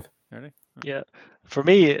 4 or 5. Are they? Yeah, for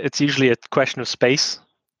me, it's usually a question of space.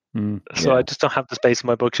 So I just don't have the space in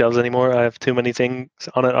my bookshelves anymore. I have too many things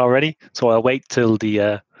on it already, so I'll wait till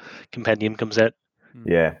the compendium comes out.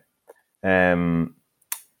 Yeah.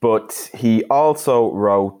 But he also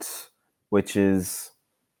wrote, which is,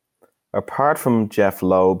 apart from Jeff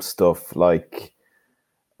Loeb stuff, like,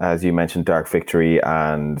 as you mentioned, Dark Victory,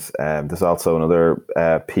 and there's also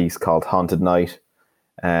another piece called Haunted Night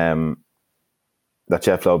that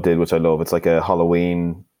Jeff Loeb did, which I love. It's like a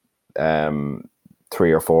Halloween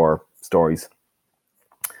 3 or 4 stories.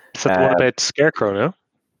 Is that the one about Scarecrow, no?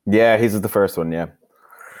 Yeah, his is the first one, yeah.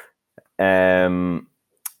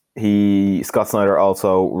 Scott Snyder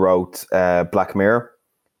also wrote Black Mirror,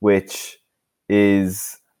 which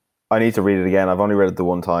is, I need to read it again. I've only read it the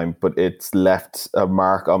one time, but it's left a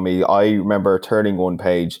mark on me. I remember turning one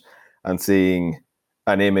page and seeing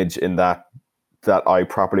an image in that I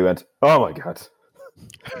properly went, oh my God.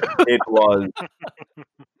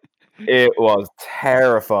 It was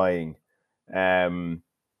terrifying. And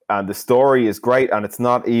the story is great, and it's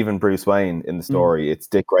not even Bruce Wayne in the story. It's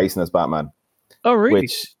Dick Grayson as Batman. Oh, really?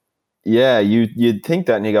 Which, yeah, you'd think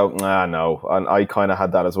that and you go, no. And I kind of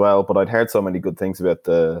had that as well, but I'd heard so many good things about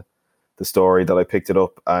the story that I picked it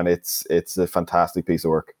up, and it's a fantastic piece of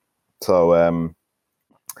work. So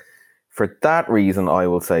for that reason, I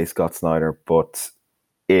will say Scott Snyder, but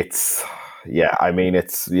it's... Yeah, I mean,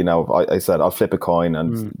 it's, I said I'll flip a coin,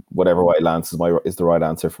 and whatever way it lands is the right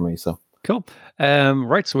answer for me. So cool.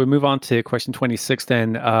 Right, so we move on to question 26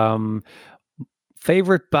 then.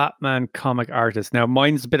 Favorite Batman comic artist. Now,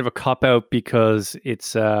 mine's a bit of a cop out because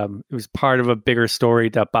it was part of a bigger story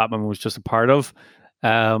that Batman was just a part of. So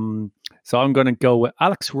I'm going to go with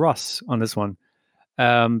Alex Ross on this one,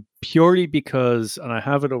 purely because, and I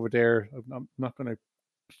have it over there. I'm not going to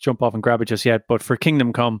jump off and grab it just yet, but for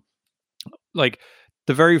Kingdom Come. Like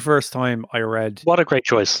the very first time I read, what a great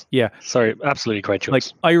choice! Yeah, sorry, absolutely great choice. Like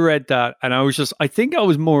I read that, and I think I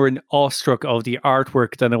was more awestruck of the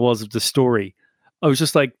artwork than I was of the story. I was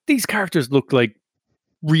just like, these characters look like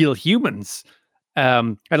real humans.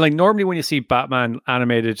 And like normally when you see Batman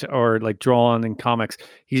animated or like drawn in comics,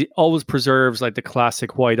 he always preserves like the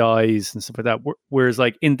classic white eyes and stuff like that. Whereas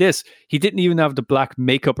like in this, he didn't even have the black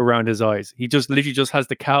makeup around his eyes. He just literally just has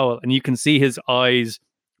the cowl, and you can see his eyes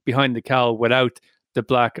behind the cowl without the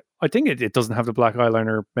black. I think it doesn't have the black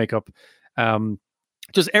eyeliner makeup.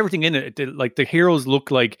 Just everything in it. Like the heroes look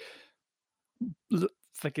like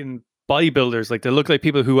fucking bodybuilders. Like they look like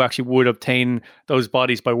people who actually would obtain those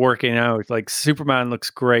bodies by working out. Like Superman looks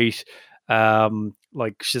great.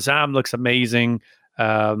 Like Shazam looks amazing.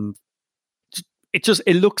 It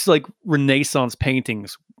looks like Renaissance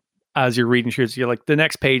paintings as you're reading through. You're like, the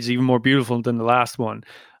next page is even more beautiful than the last one.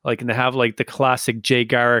 Like, and they have like the classic Jay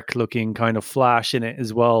Garrick looking kind of Flash in it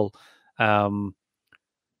as well.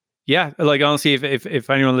 Yeah, like honestly, if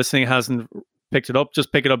anyone listening hasn't picked it up,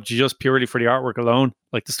 just pick it up just purely for the artwork alone.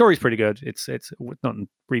 Like the story's pretty good. It's nothing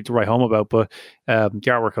really to write home about, but the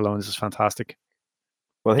artwork alone is just fantastic.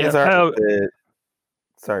 Well, his art.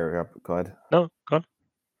 Sorry, go ahead. No, go on.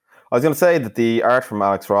 I was going to say that the art from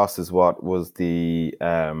Alex Ross is what was the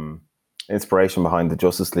inspiration behind the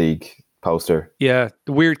Justice League poster. Yeah,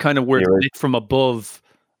 the weird kind of where it's lit from above,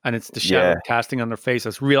 and it's the shadow casting on their face.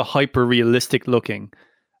 It's real hyper realistic looking.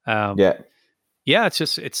 It's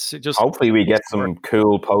just. Hopefully, we get some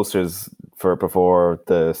cool posters for it before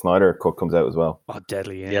the Snyder cut comes out as well. Oh,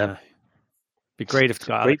 deadly! Yeah. Be great if it's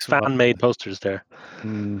got great fan-made posters there.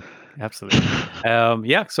 Absolutely. So I'm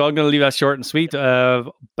going to leave that short and sweet.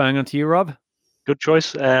 Bang on to you, Rob. Good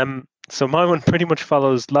choice. So my one pretty much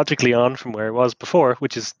follows logically on from where it was before,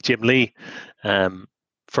 which is Jim Lee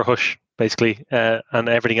for Hush, basically, and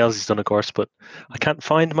everything else he's done, of course. But I can't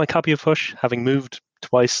find my copy of Hush, having moved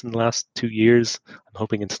twice in the last 2 years. I'm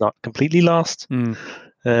hoping it's not completely lost.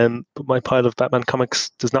 But my pile of Batman comics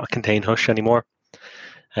does not contain Hush anymore.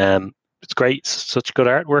 It's great. It's such good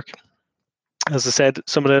artwork. As I said,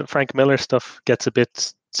 some of the Frank Miller stuff gets a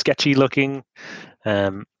bit sketchy looking.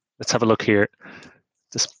 Let's have a look here.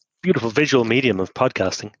 This beautiful visual medium of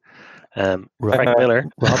podcasting. Frank Miller.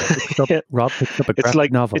 Rob picked up a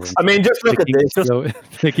graphic novel. Just look at this.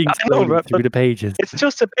 Clicking slowly through the pages. It's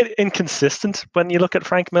just a bit inconsistent when you look at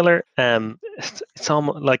Frank Miller. It's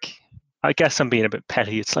almost like, I guess I'm being a bit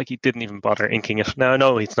petty. It's like he didn't even bother inking it. Now, I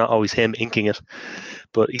know it's not always him inking it,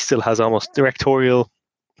 but he still has almost directorial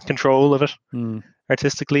control of it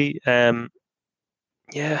artistically. I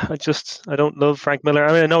don't love Frank Miller.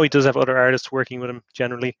 I mean, I know he does have other artists working with him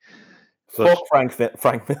generally. Fuck Frank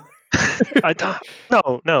Miller. I don't.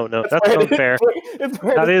 No. That's unfair.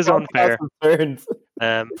 That is unfair.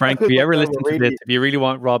 Frank, if you ever listen to this, if you really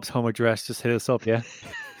want Rob's home address, just hit us up. Yeah.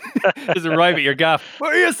 Just arrive at your gaff.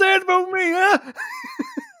 What are you saying about me, huh?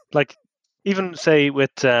 Like, even say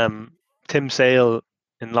with Tim Sale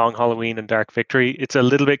in Long Halloween and Dark Victory, it's a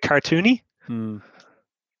little bit cartoony.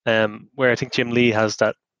 Where I think Jim Lee has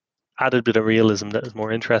that added bit of realism that is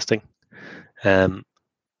more interesting. I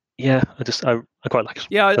quite like it.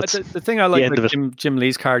 Yeah, the thing I like about Jim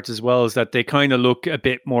Lee's cards as well is that they kind of look a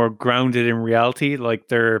bit more grounded in reality. Like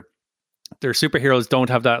their superheroes don't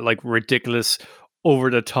have that like ridiculous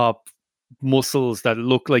over the top muscles that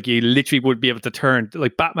look like you literally would be able to turn.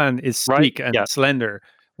 Like Batman is sleek and slender,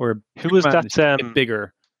 where who was that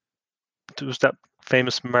bigger? Who was that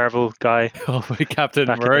famous Marvel guy? Oh, Captain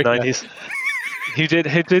America. In the 90s. He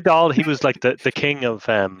did all. He was like the king of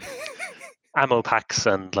ammo packs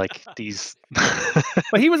and like these.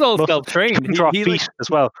 But he was all self-trained. He can draw feet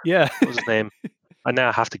as well. Yeah. What was his name? I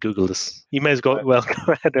now have to Google this. You may as well go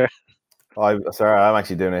ahead there. I'm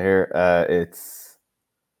actually doing it here. It's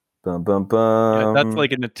bum bum bum. Yeah, that's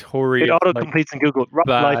like a notorious. It auto completes in Google. Rob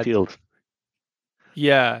Liefeld.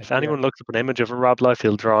 Yeah. If anyone looks up an image of a Rob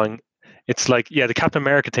Liefeld drawing, it's like the Captain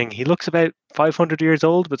America thing. He looks about 500 years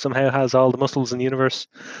old, but somehow has all the muscles in the universe.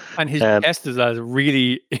 And his chest is at a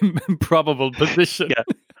really improbable position. Yeah.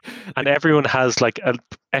 And everyone has like an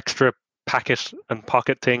extra packet and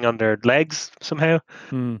pocket thing on their legs somehow,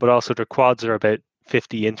 but also their quads are about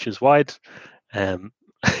 50 inches wide. And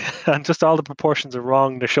just all the proportions are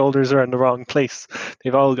wrong. Their shoulders are in the wrong place.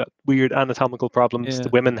 They've all got weird anatomical problems. The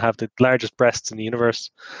women have the largest breasts in the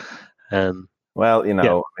universe. Well, I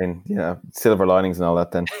mean, silver linings and all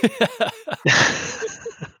that then.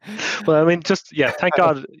 Well, I mean, thank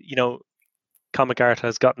God, comic art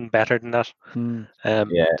has gotten better than that.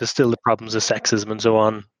 There's still the problems of sexism and so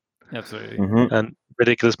on. Absolutely. And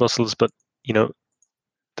ridiculous muscles, but,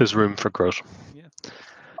 there's room for growth. Yeah.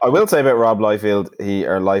 I will say about Rob Liefeld,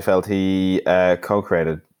 he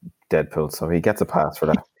co-created Deadpool, so he gets a pass for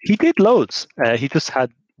that. He did loads. He just had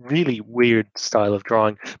really weird style of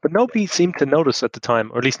drawing, but nobody seemed to notice at the time,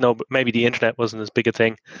 or at least maybe the internet wasn't as big a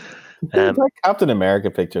thing. That Captain America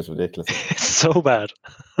picture is ridiculous. It's so bad.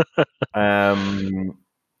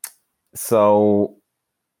 So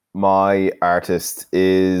my artist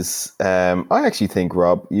is I actually think,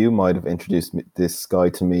 Rob, you might have introduced this guy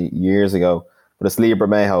to me years ago, but it's Lee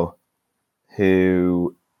Bermejo,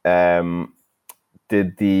 who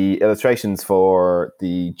did the illustrations for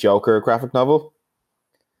the Joker graphic novel,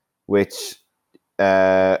 which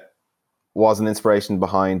was an inspiration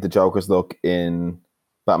behind the Joker's look in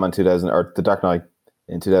Batman 2000 or The Dark Knight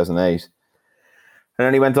in 2008. And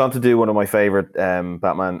then he went on to do one of my favorite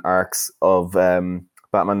Batman arcs of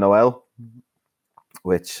Batman Noel,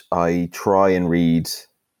 which I try and read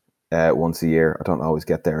once a year. I don't always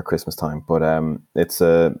get there at Christmas time, but it's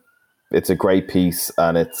a great piece,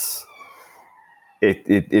 and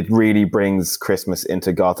it really brings Christmas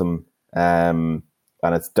into Gotham,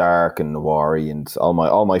 and it's dark and noir-y and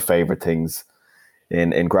all my favorite things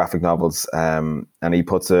in graphic novels. And he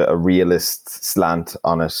puts a realist slant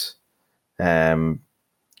on it,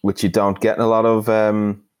 which you don't get in a lot of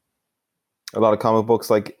comic books.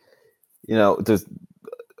 Like,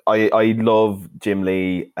 I love Jim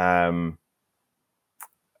Lee, and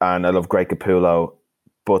I love Greg Capullo,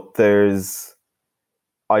 but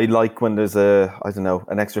I like when there's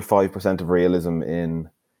an extra 5% of realism in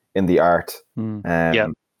the art.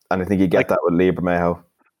 And I think you get that with Lee Bermejo.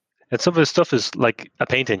 And some of his stuff is like a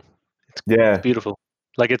painting. It's beautiful.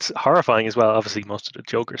 Like, it's horrifying as well, obviously, most of the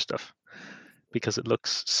Joker stuff, because it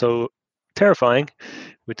looks so terrifying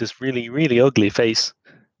with this really, really ugly face.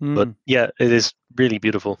 But yeah, it is really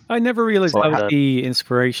beautiful. I never realized that was the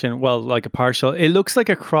inspiration. Well, like a partial. It looks like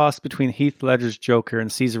a cross between Heath Ledger's Joker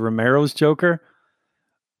and Cesar Romero's Joker.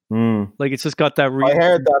 Like, it's just got that. I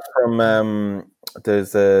heard that from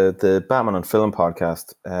there's the Batman on Film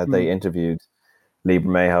podcast. They interviewed Lee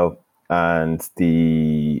Bermejo, and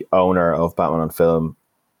the owner of Batman on Film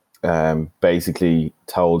basically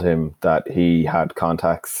told him that he had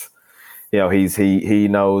contacts. You know, he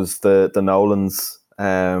knows the Nolans,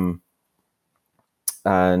 and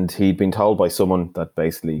he'd been told by someone that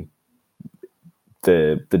basically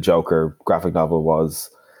the Joker graphic novel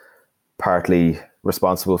was partly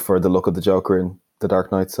responsible for the look of the Joker in The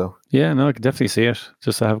Dark Knight. So yeah, no, I can definitely see it.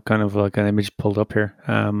 Just to have kind of like an image pulled up here.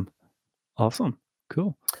 Awesome,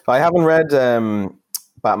 cool. I haven't read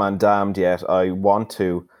Batman Damned yet. I want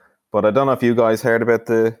to, but I don't know if you guys heard about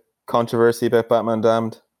the controversy about Batman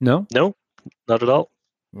Damned. No, not at all.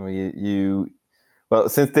 Well, well,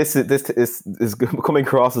 since this is coming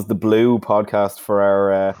across as the blue podcast for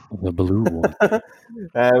our the blue one, but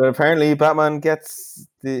apparently Batman gets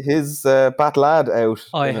his Bat Lad out.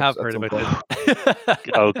 I have heard about this.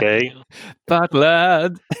 Okay, Bat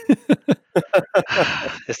Lad.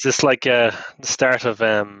 Is this like the start of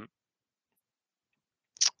that?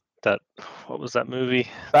 What was that movie?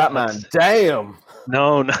 Batman. Damn.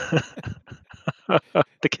 No.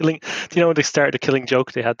 The Killing. Do you know when they started the Killing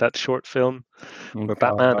Joke? They had that short film where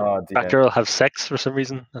Batman and Batgirl have sex for some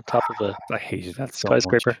reason on top of a I hated that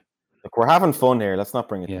skyscraper. Look, we're having fun here. Let's not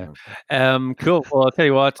bring it down. Cool. Well, I'll tell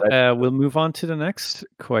you what. We'll move on to the next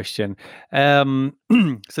question. So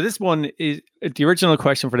this one is the original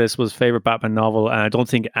question for this was favorite Batman novel, and I don't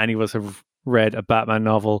think any of us have read a Batman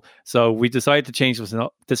novel. So we decided to change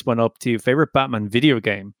this one up to favorite Batman video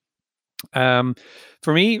game.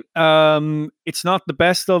 For me, it's not the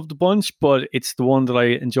best of the bunch, but it's the one that I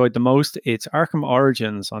enjoyed the most. It's Arkham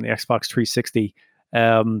Origins on the Xbox 360.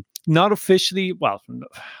 Not officially, well,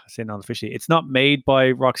 I say not officially. It's not made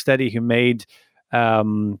by Rocksteady, who made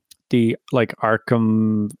the like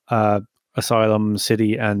Arkham Asylum,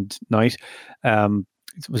 City, and Night.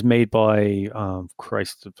 It was made by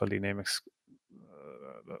Christ, the bloody name.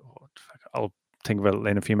 I'll think about it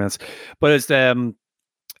in a few minutes. But it's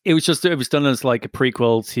it was done as like a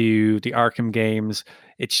prequel to the Arkham games.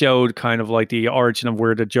 It showed kind of like the origin of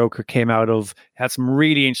where the Joker came out of. It had some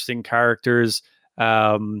really interesting characters.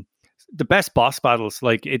 The best boss battles,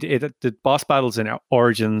 like the boss battles in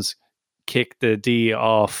Origins kick the D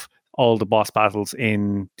off all the boss battles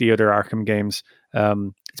in the other Arkham games.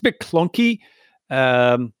 It's a bit clunky.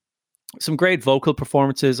 Some great vocal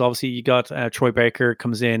performances. Obviously, you got Troy Baker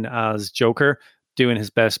comes in as Joker, doing his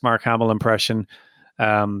best Mark Hamill impression.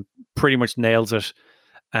 Pretty much nails it,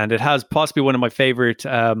 and it has possibly one of my favorite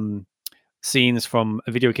scenes from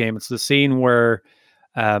a video game. It's the scene where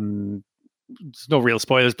there's no real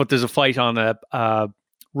spoilers, but there's a fight on a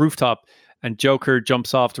rooftop, and Joker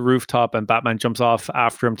jumps off the rooftop, and Batman jumps off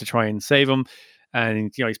after him to try and save him.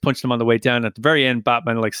 And he's punching him on the way down. At the very end,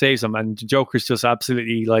 Batman like saves him, and Joker's just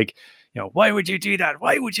absolutely like, why would you do that?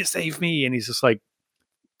 Why would you save me? And he's just like,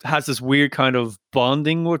 has this weird kind of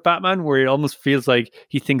bonding with Batman where it almost feels like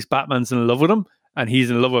he thinks Batman's in love with him and he's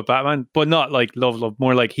in love with Batman, but not like love,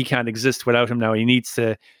 more like he can't exist without him now. He needs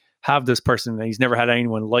to have this person, and he's never had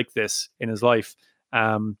anyone like this in his life.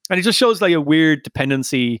 And it just shows like a weird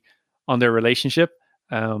dependency on their relationship.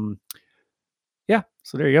 So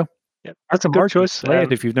there you go. Yeah, that's a good choice. Play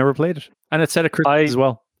it if you've never played it. And it's set at Christmas as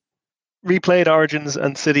well. Replayed Origins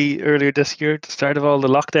and City earlier this year at the start of all the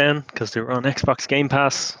lockdown because they were on Xbox Game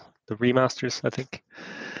Pass, the remasters, I think.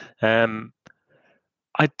 I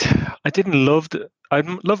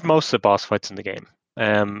loved most of the boss fights in the game.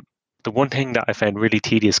 The one thing that I found really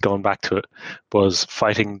tedious going back to it was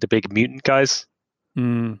fighting the big mutant guys.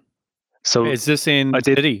 So is this in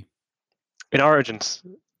City? In Origins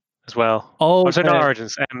as well. Oh, sorry, not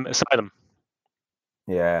Origins. Asylum.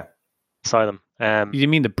 Yeah. Asylum. You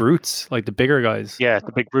mean the brutes, like the bigger guys? Yeah,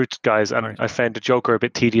 the big brute guys, and I found the Joker a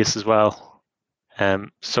bit tedious as well.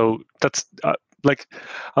 So that's I'll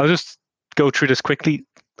just go through this quickly.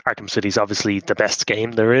 Arkham City is obviously the best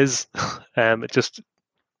game there is. It just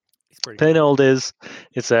plain old is.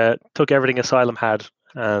 It's took everything Asylum had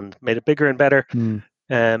and made it bigger and better.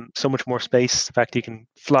 so much more space. The fact you can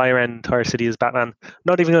fly around the entire city as Batman.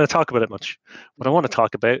 Not even going to talk about it much. What I want to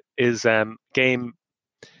talk about is a game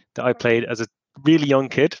that I played as a really young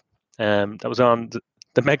kid. That was on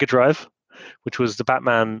the Mega Drive, which was the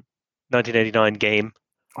Batman 1989 game.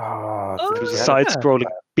 It was a side-scrolling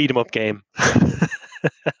beat-em-up game.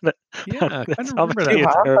 Yeah, it's obviously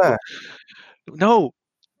terrible. No,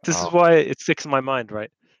 this is why it sticks in my mind, right?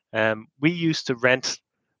 We used to rent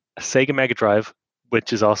a Sega Mega Drive,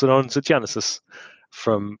 which is also known as a Genesis,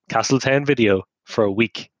 from Castletown Video for a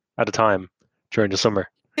week at a time during the summer.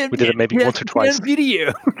 We did it maybe once or twice.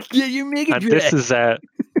 Video. Yeah, you make it. And this is yeah.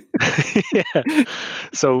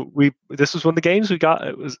 So this was one of the games we got.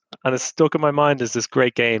 And it's stuck in my mind as this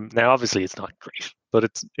great game. Now, obviously, it's not great, but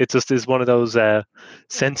it just is one of those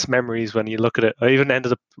sense memories when you look at it. I even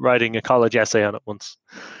ended up writing a college essay on it once.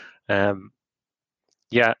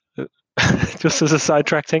 Yeah, just as a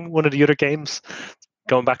sidetrack thing, one of the other games,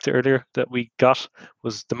 going back to earlier, that we got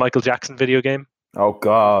was the Michael Jackson video game. Oh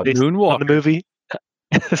God, Moonwalker. On the movie.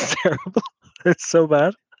 It's terrible. It's so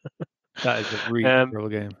bad. That is a really terrible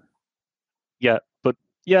game. Yeah, but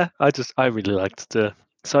yeah, I really liked the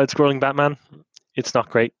side-scrolling Batman. It's not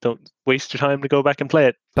great. Don't waste your time to go back and play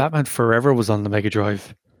it. Batman Forever was on the Mega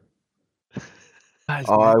Drive.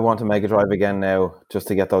 I want a Mega Drive again now, just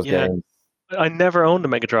to get those games. I never owned a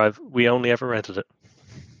Mega Drive. We only ever rented it.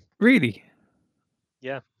 Really?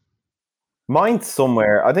 Yeah. Mine's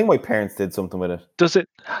somewhere. I think my parents did something with it. Does it?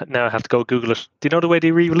 Now I have to go Google it. Do you know the way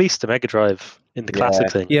they re-released the Mega Drive in the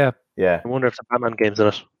classic thing? Yeah. I wonder if the Batman game's in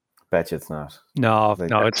it. Bet you it's not. No,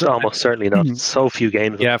 it's almost certainly not. So few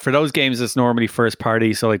games. Yeah, for those games, it's normally first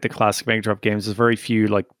party. So like the classic Mega Drive games, there's very few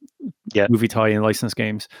like movie tie-in licensed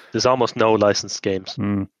games. There's almost no licensed games.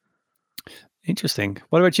 Interesting.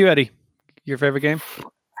 What about you, Eddie? Your favorite game?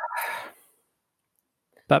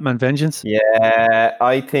 Batman Vengeance? Yeah,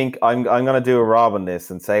 I think I'm going to do a Rob on this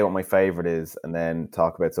and say what my favorite is and then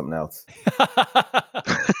talk about something else.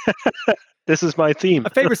 This is my theme. My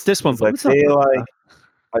favorite's this one.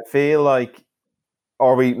 I feel like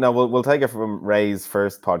we'll take it from Ray's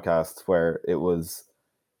first podcast where it was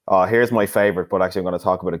here's my favorite, but actually I'm going to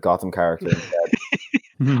talk about a Gotham character instead.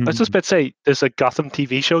 I was just about to say, there's a Gotham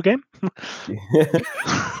TV show game. Is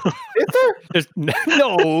there? There's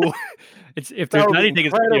no. If there's anything,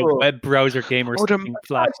 it's a web browser game or something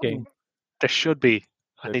flash game. There should be.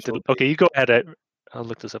 Okay, you go ahead. I'll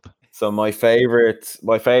look this up. So my favorite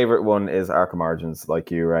one is Arkham Origins, like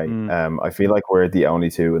you, Ray. I feel like we're the only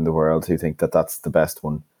two in the world who think that that's the best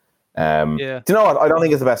one. Do you know what? I don't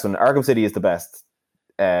think it's the best one. Arkham City is the best.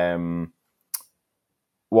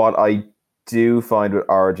 What I do find with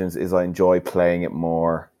Origins is I enjoy playing it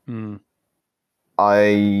more.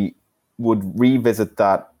 I would revisit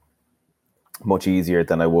that much easier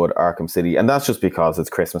than I would Arkham City, and that's just because it's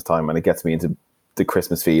Christmas time and it gets me into the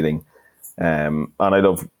Christmas feeling. And I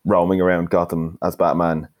love roaming around Gotham as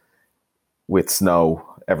Batman with snow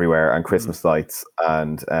everywhere and Christmas lights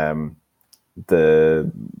and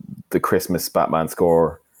the Christmas Batman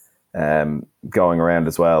score going around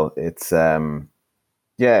as well. It's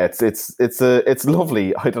it's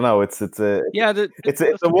lovely. I don't know. It's a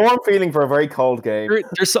warm feeling for a very cold game.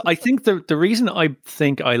 I think the reason I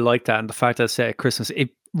think I like that and the fact that it's set at Christmas, it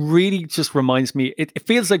really just reminds me. It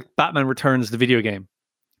feels like Batman Returns, the video game,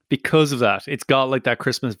 because of that. It's got like that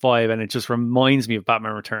Christmas vibe, and it just reminds me of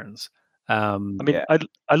Batman Returns. I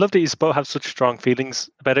love that you both have such strong feelings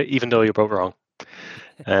about it, even though you're both wrong.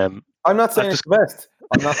 I'm not saying it's the best.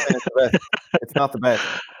 I'm not saying it's the best. It's not the best.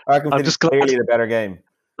 Arkham City is clearly the better game.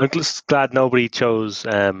 I'm just glad nobody chose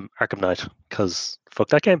Arkham Knight, because fuck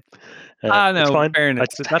that game. No, it's fine. Fairness.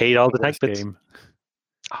 I hate all the tank bits.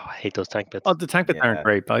 Oh, I hate those tank bits. Oh, the tank bits aren't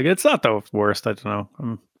great, but it's not the worst. I don't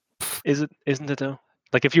know. Isn't it though?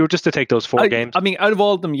 Like if you were just to take those four games. I mean, out of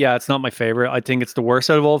all of them, it's not my favorite. I think it's the worst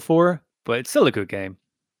out of all four, but it's still a good game.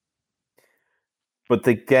 But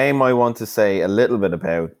the game I want to say a little bit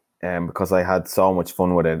about, because I had so much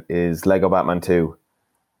fun with it, is Lego Batman 2.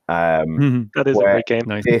 That is a great game.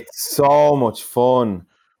 Nice. It's so much fun.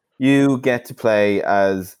 You get to play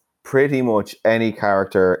as pretty much any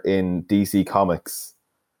character in DC Comics.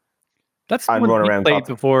 That's the one we played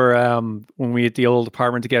before when we had the old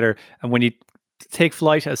apartment together, and when you take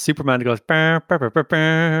flight as Superman, it goes yeah.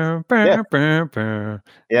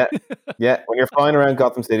 When you're flying around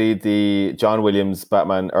Gotham City, the John Williams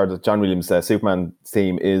Batman or the John Williams Superman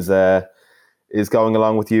theme is going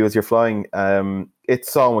along with you as you're flying.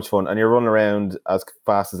 It's so much fun, and you're running around as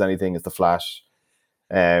fast as anything as the Flash.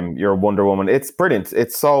 You're Wonder Woman. It's brilliant.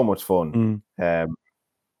 It's so much fun.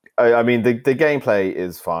 I mean, the gameplay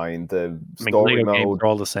is fine. The story mode games are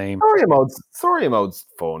all the same. Story mode's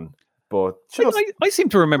fun, but I seem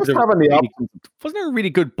to remember wasn't there a really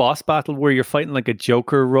good boss battle where you're fighting like a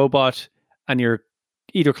Joker robot and you're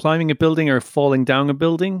either climbing a building or falling down a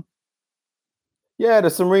building? Yeah,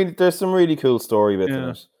 there's some really cool story bits in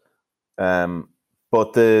it.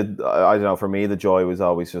 But I don't know. For me, the joy was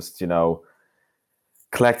always just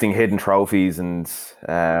collecting hidden trophies and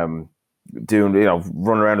doing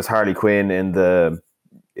running around as Harley Quinn in the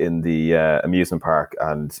amusement park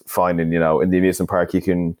and finding in the amusement park you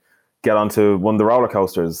can get onto one of the roller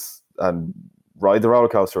coasters and ride the roller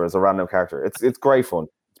coaster as a random character. It's great fun.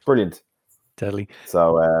 It's brilliant. Deadly.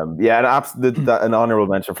 So an honorable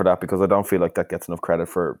mention for that because I don't feel like that gets enough credit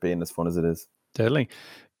for being as fun as it is. Deadly.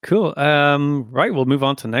 Cool. Right, we'll move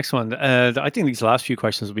on to the next one. I think these last few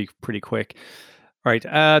questions will be pretty quick. All right.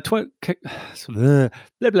 Blah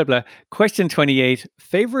blah blah. Question 28.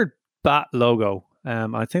 Favorite bat logo.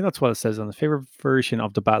 I think that's what it says on the favorite version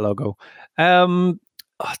of the bat logo.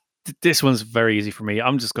 This one's very easy for me.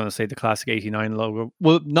 I'm just going to say the classic 89 logo.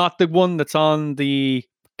 Well, not the one that's on the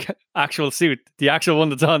actual suit. The actual one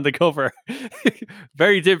that's on the cover.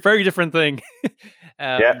 very different thing.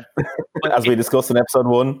 As we discussed in episode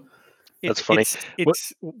 1. That's funny.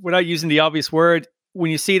 It's without using the obvious word. When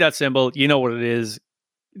you see that symbol, you know what it is.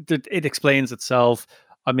 It explains itself.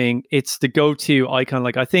 I mean, it's the go-to icon.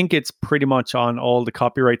 Like, I think it's pretty much on all the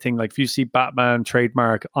copyright thing. Like, if you see Batman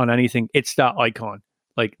trademark on anything, it's that icon.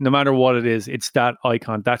 Like, no matter what it is, it's that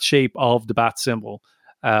icon, that shape of the bat symbol.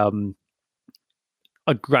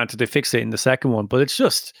 Granted, they fixed it in the second one, but it's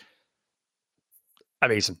just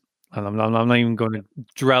amazing. And I'm not even going to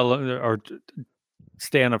drill or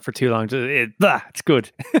stay on it for too long. It's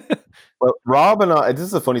good. Well, Rob and I, this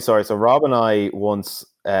is a funny story. So Rob and I once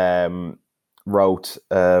wrote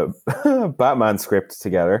a Batman script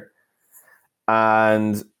together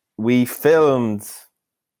and we filmed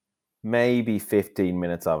maybe 15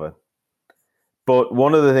 minutes of it. But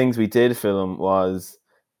one of the things we did film was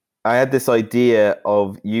I had this idea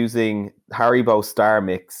of using Haribo Star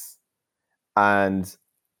Mix and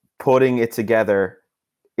putting it together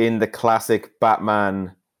in the classic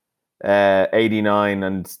Batman 89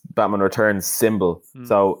 and Batman Returns symbol.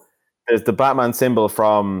 So there's the Batman symbol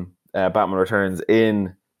from Batman Returns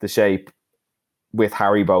in the shape with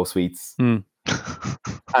Haribo sweets. And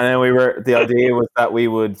then the idea was that we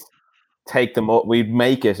would take them up, we'd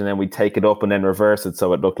make it and then we'd take it up and then reverse it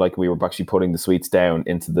so it looked like we were actually putting the sweets down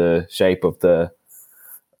into the shape of the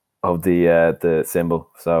symbol.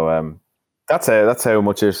 So that's how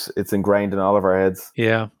much it's ingrained in all of our heads.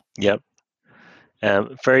 Yeah. Yep.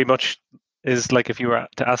 Very much is like if you were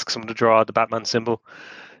to ask someone to draw the Batman symbol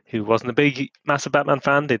who wasn't a massive Batman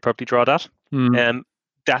fan, they'd probably draw that.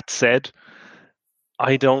 That said,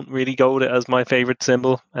 I don't really go with it as my favorite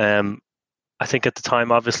symbol. I think at the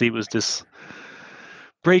time, obviously, it was this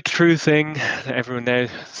breakthrough thing that everyone now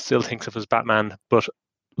still thinks of as Batman. But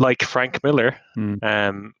like Frank Miller,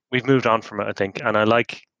 we've moved on from it, I think. And I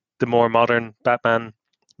like the more modern Batman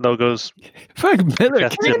logos. Frank Miller,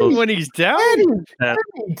 when he's down.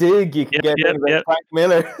 Dig you can get Frank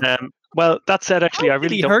Miller. Well, that said, actually, I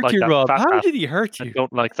really don't like that Rob? fat How bat. did he hurt you? I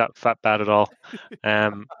don't like that fat bat at all.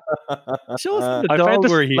 Show us the dog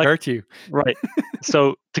where he hurt you. Right.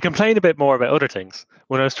 So to complain a bit more about other things,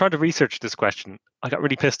 when I was trying to research this question, I got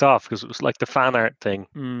really pissed off because it was like the fan art thing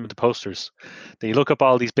with the posters. Then you look up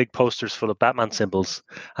all these big posters full of Batman symbols,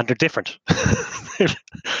 and they're different.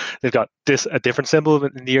 They've got a different symbol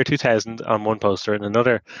in the year 2000 on one poster, and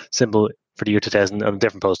another symbol for the year 2000 on a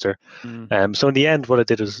different poster. So in the end, what I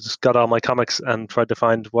did is just got all my comics and tried to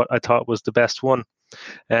find what I thought was the best one.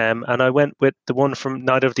 And I went with the one from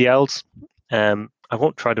Night of the Owls. I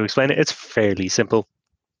won't try to explain it. It's fairly simple.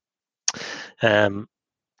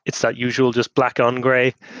 It's that usual just black on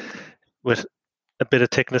grey with a bit of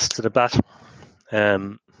thickness to the bat.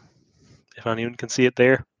 If anyone can see it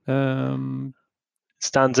there. It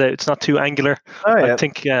stands out. It's not too angular. I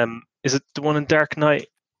think, is it the one in Dark Knight?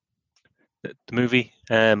 The movie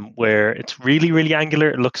where it's really, really angular.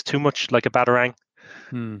 It looks too much like a batarang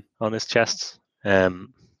on his chest.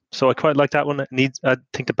 So I quite like that one. I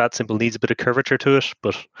think the bat symbol needs a bit of curvature to it,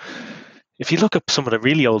 but if you look up some of the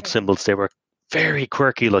really old symbols, they were very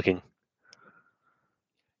quirky looking.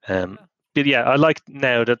 But yeah, I like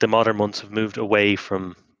now that the modern ones have moved away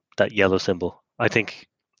from that yellow symbol. I think,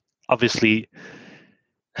 obviously,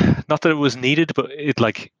 not that it was needed, but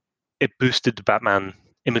it boosted the Batman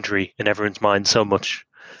imagery in everyone's mind so much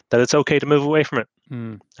that it's okay to move away from it.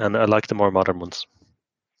 And I like the more modern ones.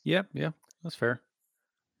 Yeah, that's fair.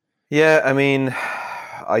 Yeah, I mean,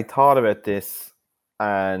 I thought about this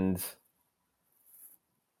and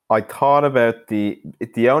I thought about the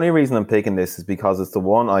only reason I'm picking this is because it's the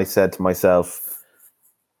one I said to myself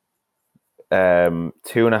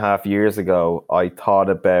 2.5 years ago. I thought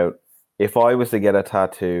about, if I was to get a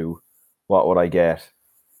tattoo, what would I get?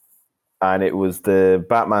 And it was the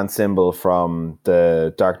Batman symbol from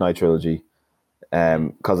the Dark Knight trilogy,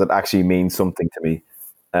 because it actually means something to me.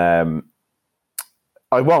 I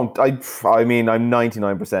won't. I mean, I'm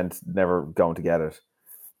 99% never going to get it.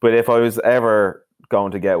 But if I was ever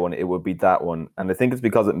going to get one, it would be that one. And I think it's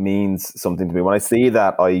because it means something to me. When I see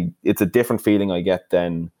that, it's a different feeling I get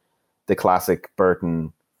than the classic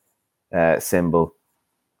Burton symbol.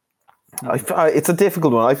 It's a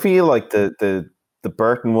difficult one. I feel like the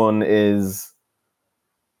Burton one is,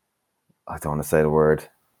 I don't want to say the word.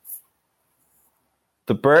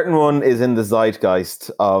 The Burton one is in the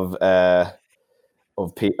zeitgeist of the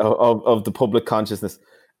public consciousness.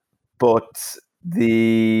 But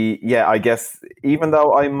I guess even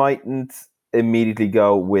though I mightn't immediately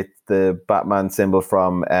go with the Batman symbol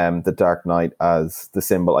from the Dark Knight as the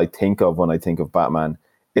symbol I think of when I think of Batman,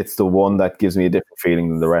 it's the one that gives me a different feeling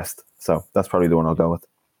than the rest. So that's probably the one I'll go with.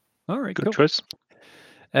 All right, good choice.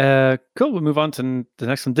 Cool. We'll move on to the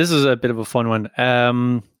next one. This is a bit of a fun one.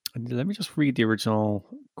 Let me just read the original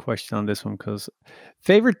question on this one, because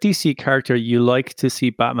favorite DC character you like to see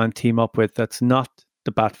Batman team up with that's not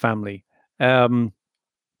the Bat family.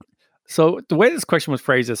 So the way this question was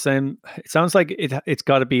phrased, it sounds like it's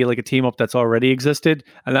got to be like a team up that's already existed,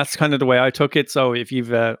 and that's kind of the way I took it. So if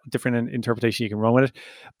you've a different interpretation, you can run with it.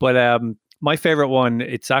 But my favorite one,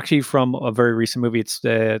 it's actually from a very recent movie.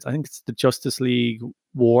 I think it's the Justice League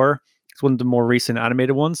War. It's one of the more recent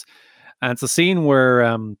animated ones, and it's a scene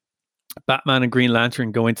where Batman and Green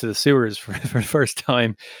Lantern go into the sewers for the first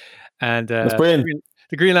time, and that's brilliant.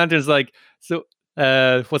 The Green Lantern's like, so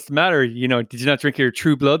what's the matter? Did you not drink your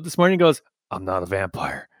true blood this morning? He goes, I'm not a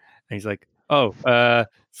vampire. And he's like, oh,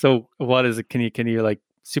 so what is it? Can you like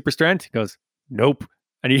super strength? He goes, nope.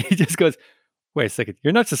 And he just goes, wait a second,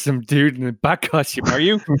 you're not just some dude in a bat costume, are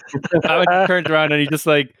you? Batman turns around and he just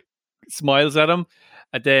like smiles at him.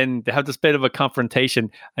 And then they have this bit of a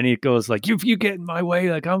confrontation, and he goes like, you get in my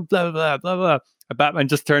way, like I'm blah, blah, blah, blah. And Batman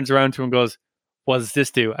just turns around to him and goes, what does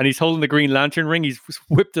this do? And he's holding the Green Lantern ring. He's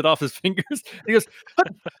whipped it off his fingers. And he goes, how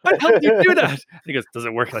the hell did you do that? And he goes, does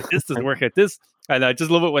it work like this? Does it work like this? And I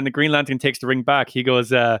just love it when the Green Lantern takes the ring back. He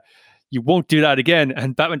goes, you won't do that again.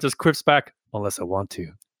 And Batman just quips back, unless I want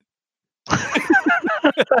to.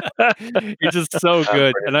 It's just so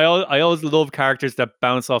good. And I always love characters that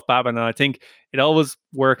bounce off Batman. And I think it always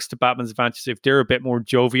works to Batman's advantage if they're a bit more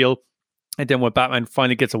jovial. And then when Batman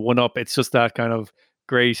finally gets a one-up, it's just that kind of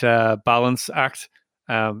great balance act.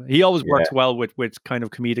 He always works well with kind of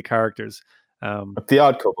comedic characters. The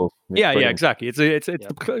Odd Couple. Yeah, exactly. It's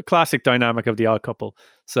the classic dynamic of the Odd Couple.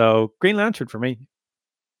 So Green Lantern for me.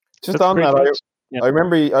 Just that's on that, I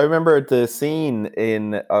remember the scene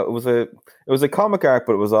in it was a comic arc,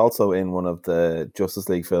 but it was also in one of the Justice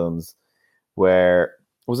League films, where it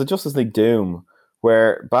was a Justice League Doom,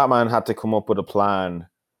 where Batman had to come up with a plan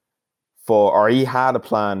he had a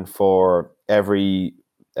plan for every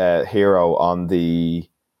hero on the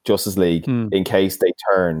Justice League in case they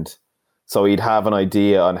turned. So he'd have an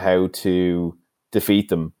idea on how to defeat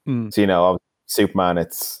them. So Superman,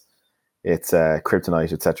 it's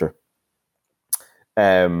kryptonite, etc.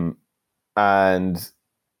 And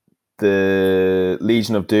the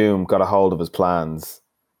Legion of Doom got a hold of his plans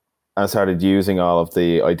and started using all of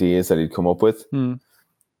the ideas that he'd come up with.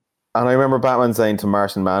 And I remember Batman saying to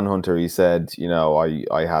Martian Manhunter, he said,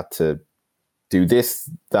 I had to do this,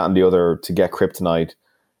 that, and the other to get kryptonite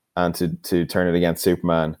and to turn it against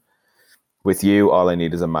Superman. With you, all I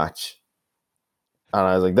need is a match. And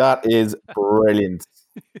I was like, that is brilliant.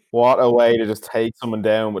 What a way to just take someone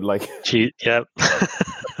down with like a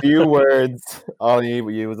few words. All I need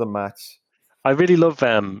with you is a match. I really love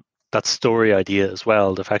that story idea as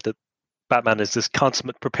well. The fact that Batman is this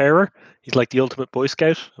consummate preparer. He's like the ultimate Boy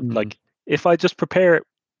Scout. Like, if I just prepare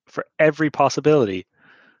for every possibility,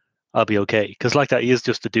 I'll be okay. Because like that, he is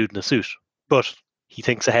just a dude in a suit. But he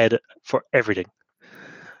thinks ahead for everything.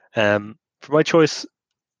 For my choice,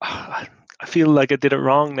 I feel like I did it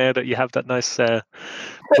wrong now that you have that nice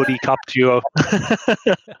buddy cop duo.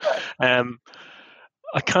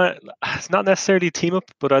 It's not necessarily a team up,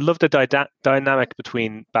 but I love the dynamic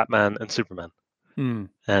between Batman and Superman.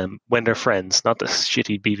 When they're friends, not this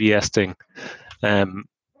shitty BVS thing,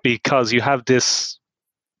 because you have this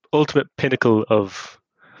ultimate pinnacle of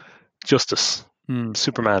justice,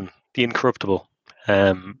 Superman, the incorruptible,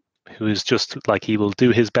 who is just like, he will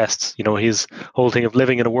do his best. You know, his whole thing of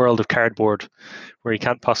living in a world of cardboard where he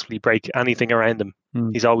can't possibly break anything around him.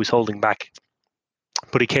 He's always holding back,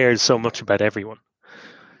 but he cares so much about everyone.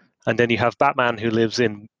 And then you have Batman, who lives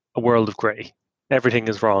in a world of grey. Everything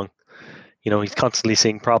is wrong. You know, he's constantly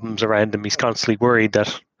seeing problems around him. He's constantly worried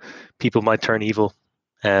that people might turn evil.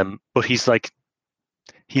 But he's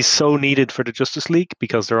so needed for the Justice League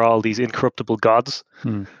because there are all these incorruptible gods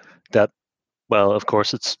that, well, of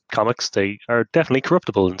course, it's comics. They are definitely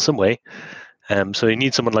corruptible in some way. So you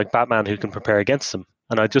need someone like Batman who can prepare against them.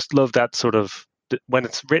 And I just love that sort of, when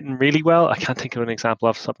it's written really well. I can't think of an example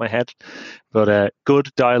off the top of my head, but good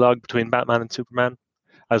dialogue between Batman and Superman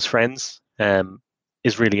as friends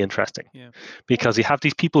is really interesting. Yeah. Because you have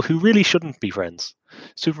these people who really shouldn't be friends.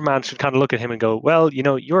 Superman should kind of look at him and go, well, you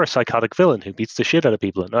know, you're a psychotic villain who beats the shit out of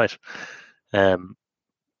people at night.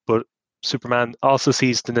 But Superman also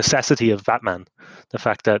sees the necessity of Batman, the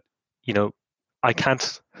fact that, you know, I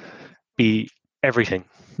can't be everything.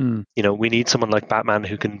 You know, we need someone like Batman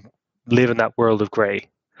who can live in that world of grey.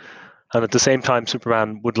 And at the same time,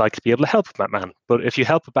 Superman would like to be able to help Batman. But if you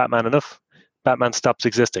help Batman enough, Batman stops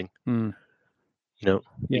existing. You know,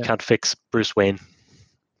 you can't fix Bruce Wayne.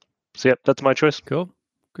 So yeah, that's my choice. Cool.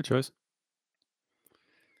 Good choice.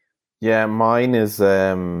 Yeah, mine is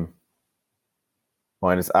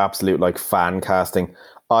absolute like fan casting.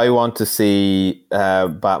 I want to see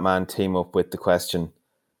Batman team up with the Question.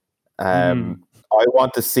 I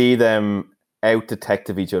want to see them out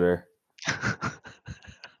detective each other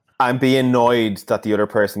and be annoyed that the other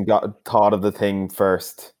person thought of the thing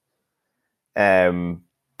first.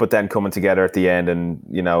 But then coming together at the end, and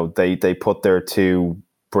you know, they put their two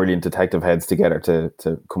brilliant detective heads together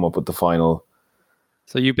to come up with the final.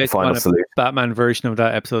 So you basically want a Batman version of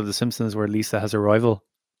that episode of The Simpsons where Lisa has a rival.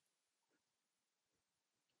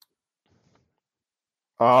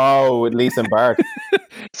 Oh, with Lisa and Bart.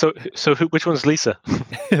 So which one's Lisa?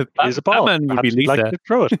 Is a ball. Batman would be Lisa. Like to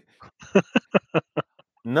throw it.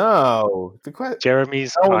 No,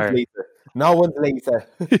 Jeremy's No one's Lisa.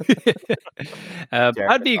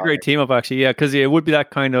 That'd be a great team up, actually. Yeah, because it would be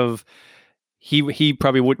that kind of. He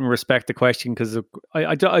probably wouldn't respect the Question because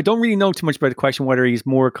I don't really know too much about the Question. Whether he's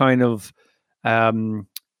more kind of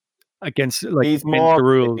against, like, he's more the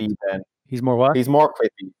rules. He's more what? He's more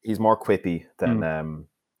quippy. He's more quippy than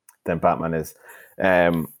Batman is.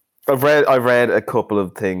 I've read a couple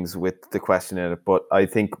of things with the Question in it, but I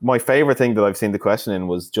think my favorite thing that I've seen the Question in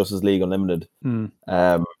was Justice League Unlimited.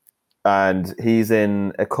 And he's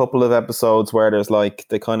in a couple of episodes where there's like,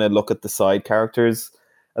 they kind of look at the side characters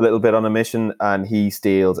a little bit on a mission, and he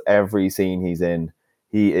steals every scene he's in.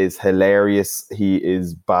 He is hilarious. He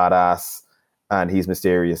is badass, and he's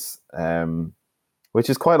mysterious, which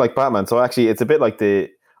is quite like Batman. So actually, it's a bit like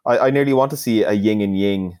I nearly want to see a yin and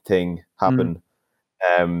yang thing happen.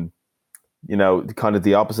 You know, kind of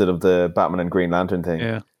the opposite of the Batman and Green Lantern thing.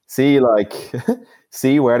 Yeah. See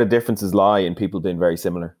where the differences lie in people being very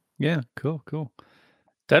similar. Yeah, cool.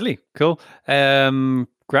 Deadly, cool.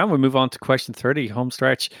 Grant, we'll move on to question 30, home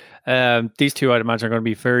stretch. These two, I'd imagine, are going to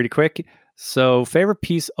be fairly quick. So, favorite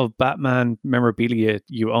piece of Batman memorabilia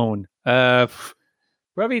you own?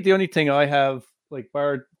 Probably the only thing I have, like,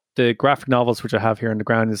 bar the graphic novels, which I have here on the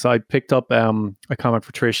ground, is I picked up a comic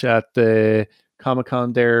for Trish at the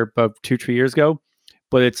Comic-Con there about 2-3 years ago.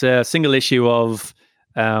 But it's a single issue of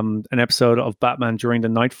an episode of Batman during the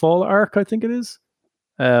Nightfall arc, I think it is.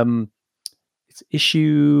 It's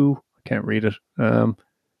issue... I can't read it.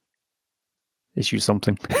 Issue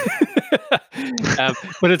something.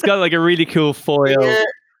 But it's got like a really cool foil.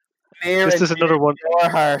 This is another one. Your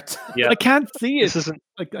heart. Yeah. I can't see it. This isn't,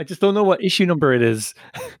 like, I just don't know what issue number it is.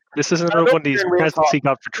 This is another one of these presents he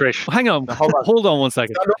got for Trish. Hang on. Hold on 1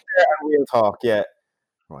 second. We'll talk, yeah.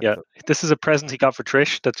 Right. Yeah. This is a present he got for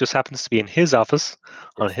Trish that just happens to be in his office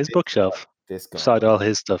on his bookshelf. Beside all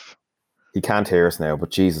his stuff. He can't hear us now,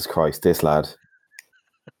 but Jesus Christ, this lad.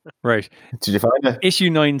 Right. Did you find it? Issue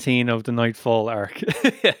 19 of the Nightfall arc.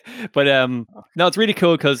 But no, it's really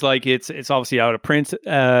cool because like it's obviously out of print.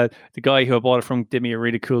 The guy who I bought it from did me a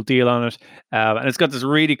really cool deal on it. And it's got this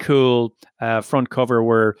really cool front cover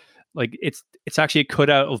where like it's actually a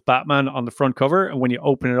cutout of Batman on the front cover, and when you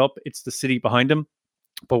open it up, it's the city behind him.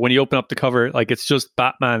 But when you open up the cover, like it's just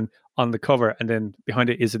Batman on the cover, and then behind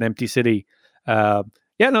it is an empty city.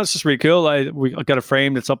 Yeah, no, it's just really cool. I got a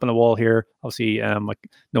frame that's up on the wall here. Obviously, like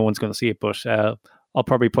no one's going to see it, but I'll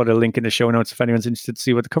probably put a link in the show notes if anyone's interested to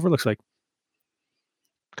see what the cover looks like.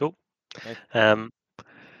 Cool. Okay.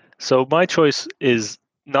 So my choice is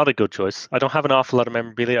not a good choice. I don't have an awful lot of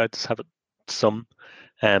memorabilia. I just have some.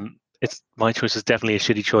 My choice is definitely a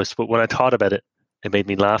shitty choice. But when I thought about it, It made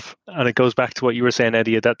me laugh. And it goes back to what you were saying,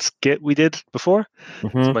 Eddie, that skit we did before.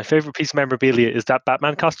 Mm-hmm. So my favorite piece of memorabilia is that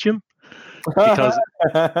Batman costume, because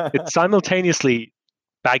it's simultaneously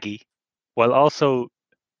baggy while also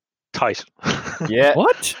tight. Yeah.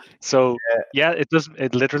 What? So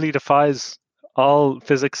it literally defies all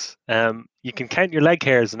physics. You can count your leg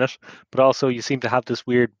hairs in it, but also you seem to have this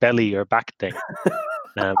weird belly or back thing.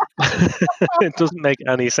 It doesn't make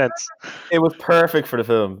any sense. It was perfect for the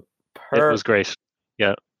film. It was great.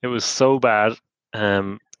 Yeah, it was so bad.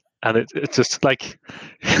 And it's just like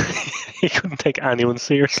you couldn't take anyone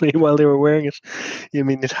seriously while they were wearing it. You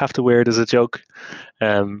mean you'd have to wear it as a joke.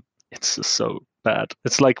 It's just so bad.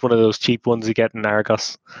 It's like one of those cheap ones you get in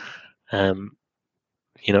Argos.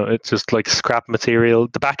 It's just like scrap material.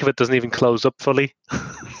 The back of it doesn't even close up fully,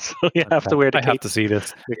 so you have to wear the cape. I have to see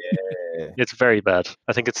this. Yeah. It's very bad.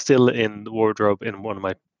 I think it's still in the wardrobe in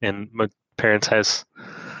my parents' house.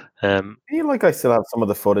 I feel like I still have some of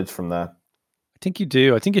the footage from that. I think you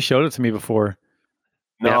do. I think you showed it to me before.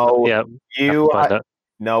 No, you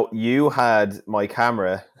you had my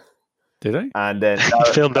camera. Did I? And then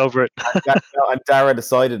Dara, filmed over it. and Dara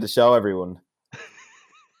decided to show everyone.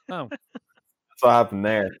 Oh, that's what happened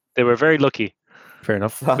there. They were very lucky. Fair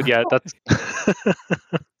enough. But yeah,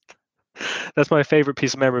 that's my favorite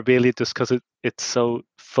piece of memorabilia, just because it's so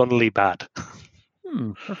funnily bad.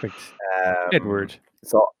 Perfect. Edward.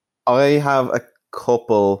 So I have a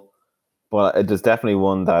couple, but there's definitely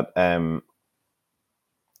one that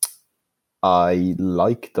I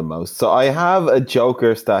like the most. So I have a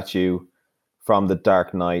Joker statue from The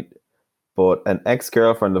Dark Knight, but an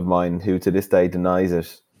ex-girlfriend of mine, who to this day denies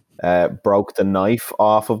it, broke the knife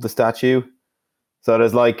off of the statue. So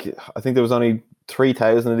there's I think there was only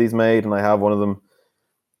 3,000 of these made, and I have one of them.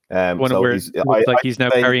 One where it looks like he's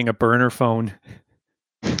now carrying a burner phone.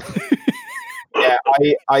 Yeah,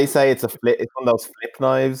 I say it's one of those flip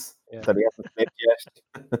knives that he hasn't flipped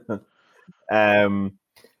yet.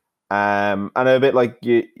 And a bit like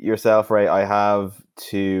yourself, Ray, I have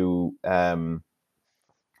two kind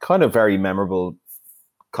of very memorable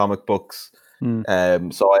comic books.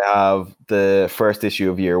 So I have the first issue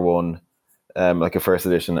of Year One, like a first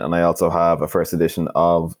edition, and I also have a first edition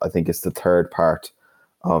of, I think it's the third part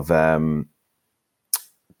of The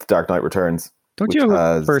Dark Knight Returns. Don't you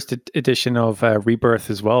have a first edition of Rebirth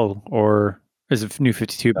as well, or is it New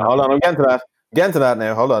 52? Hold on, I'm getting to that. Getting to that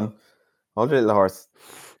now. Hold on, hold your little horse.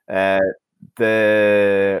 The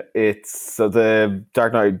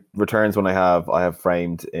Dark Knight Returns one I have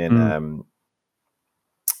framed in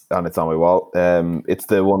and it's on my wall. It's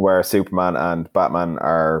the one where Superman and Batman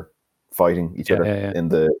are fighting each other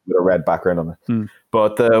with a red background on it.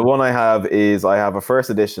 But the one I have a first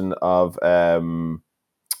edition of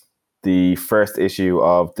the first issue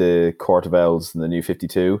of the Court of Owls in the New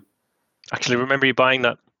 52. Actually, remember you buying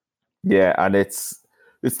that? Yeah, and it's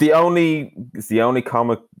the only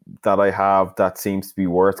comic that I have that seems to be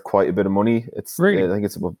worth quite a bit of money. It's really? I think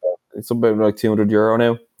it's about like €200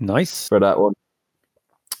 now. Nice for that one,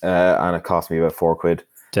 and it cost me about £4.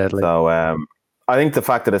 Deadly. So I think the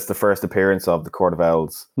fact that it's the first appearance of the Court of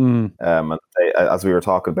Owls, and as we were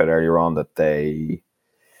talking about earlier on, that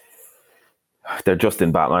they're just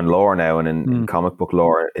in Batman lore now and in comic book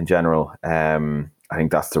lore in general. I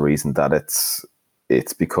think that's the reason that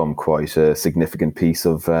it's become quite a significant piece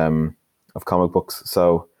of comic books.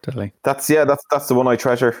 So totally. That's the one I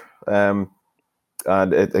treasure. And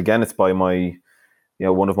it's by my,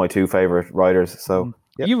 one of my two favorite writers. So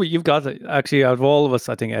you've got it. Actually, out of all of us,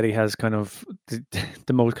 I think Eddie has kind of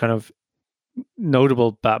the most kind of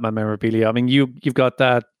notable Batman memorabilia. I mean, you've got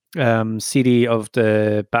that CD of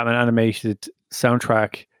the Batman animated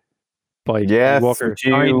soundtrack by Walker,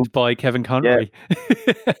 signed by Kevin Conroy.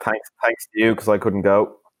 Yeah. Thanks to you, because I couldn't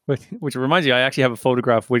go. Which reminds me, I actually have a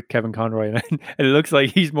photograph with Kevin Conroy, and it looks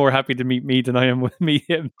like he's more happy to meet me than I am with meet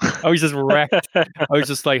him. I was just wrecked. I was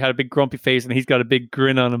just had a big grumpy face, and he's got a big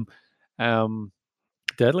grin on him.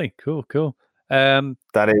 Deadly, cool.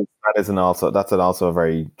 That's also a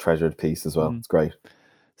very treasured piece as well. It's great.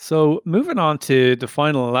 So moving on to the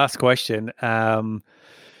final and last question.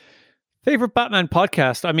 Favorite Batman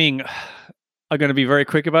podcast? I mean, I'm going to be very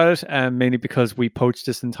quick about it, and mainly because we poached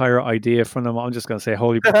this entire idea from them. I'm just going to say,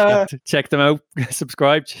 holy, check them out,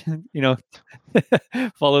 subscribe,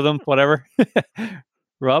 follow them, whatever.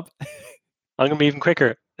 Rob? I'm going to be even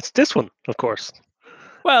quicker. It's this one, of course.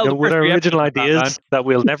 Well, with our original ideas that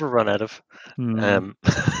we'll never run out of. The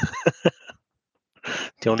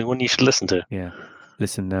only one you should listen to. Yeah.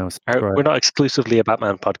 Listen now. We're not exclusively a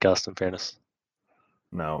Batman podcast, in fairness.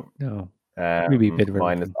 No. Maybe a bit of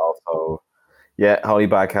mine is also. Yeah, Holy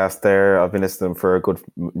Badcast there. I've been listening to them for a good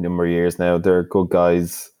number of years now. They're good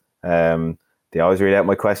guys. They always read out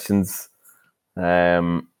my questions.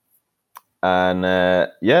 And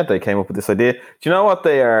they came up with this idea. Do you know what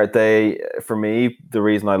they are? For me, the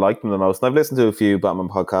reason I like them the most, and I've listened to a few Batman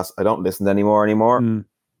podcasts. I don't listen to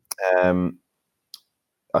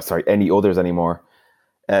any others anymore.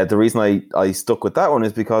 The reason I stuck with that one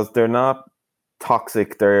is because they're not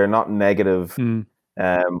toxic. They're not negative.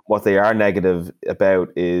 What they are negative about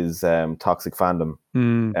is toxic fandom.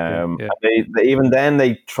 They even then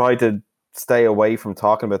they try to stay away from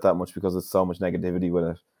talking about that much because there's so much negativity with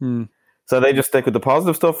it. So they just stick with the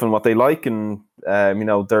positive stuff and what they like, and they're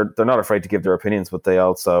not afraid to give their opinions, but they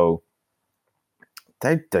also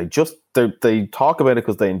they talk about it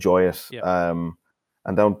because they enjoy it, and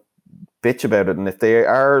don't bitch about it. And if they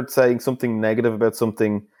are saying something negative about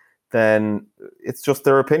something, then it's just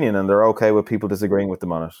their opinion, and they're okay with people disagreeing with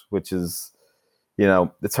them on it, which is,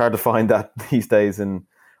 it's hard to find that these days. And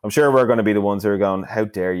I'm sure we're going to be the ones who are going, how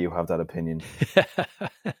dare you have that opinion? So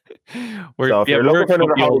if you're looking for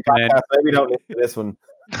another whole podcast, maybe don't listen to this one.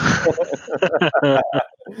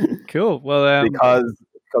 Cool. Well,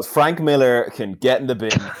 because Frank Miller can get in the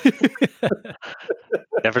bin.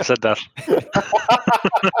 Never said that.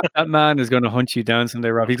 That man is going to hunt you down someday,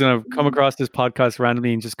 Rob. He's going to come across this podcast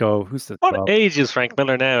randomly and just go, who's this? What age is Frank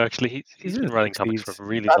Miller now, actually? He's been writing comics for a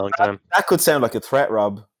really long time. That could sound like a threat,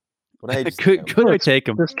 Rob. What age could I take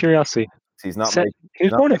him? Just curiosity. He's not. He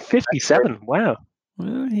was born in 1957. Wow.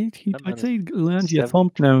 Well, I'd say lands you a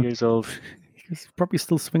thump now. Years old. He's probably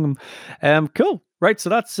still swinging. Cool. Right. So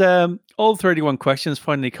that's all 31 questions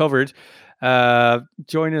finally covered.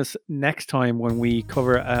 Join us next time when we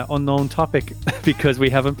cover an unknown topic because we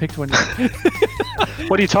haven't picked one yet.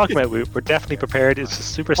 What are you talking about? We're definitely prepared. It's a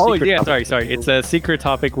super secret topic. Sorry. It's a secret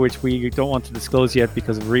topic which we don't want to disclose yet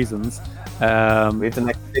because of reasons. We have the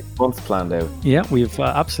next 6 months planned out. Yeah, we've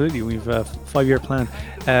a 5-year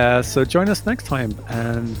plan. So join us next time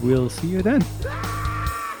and we'll see you then.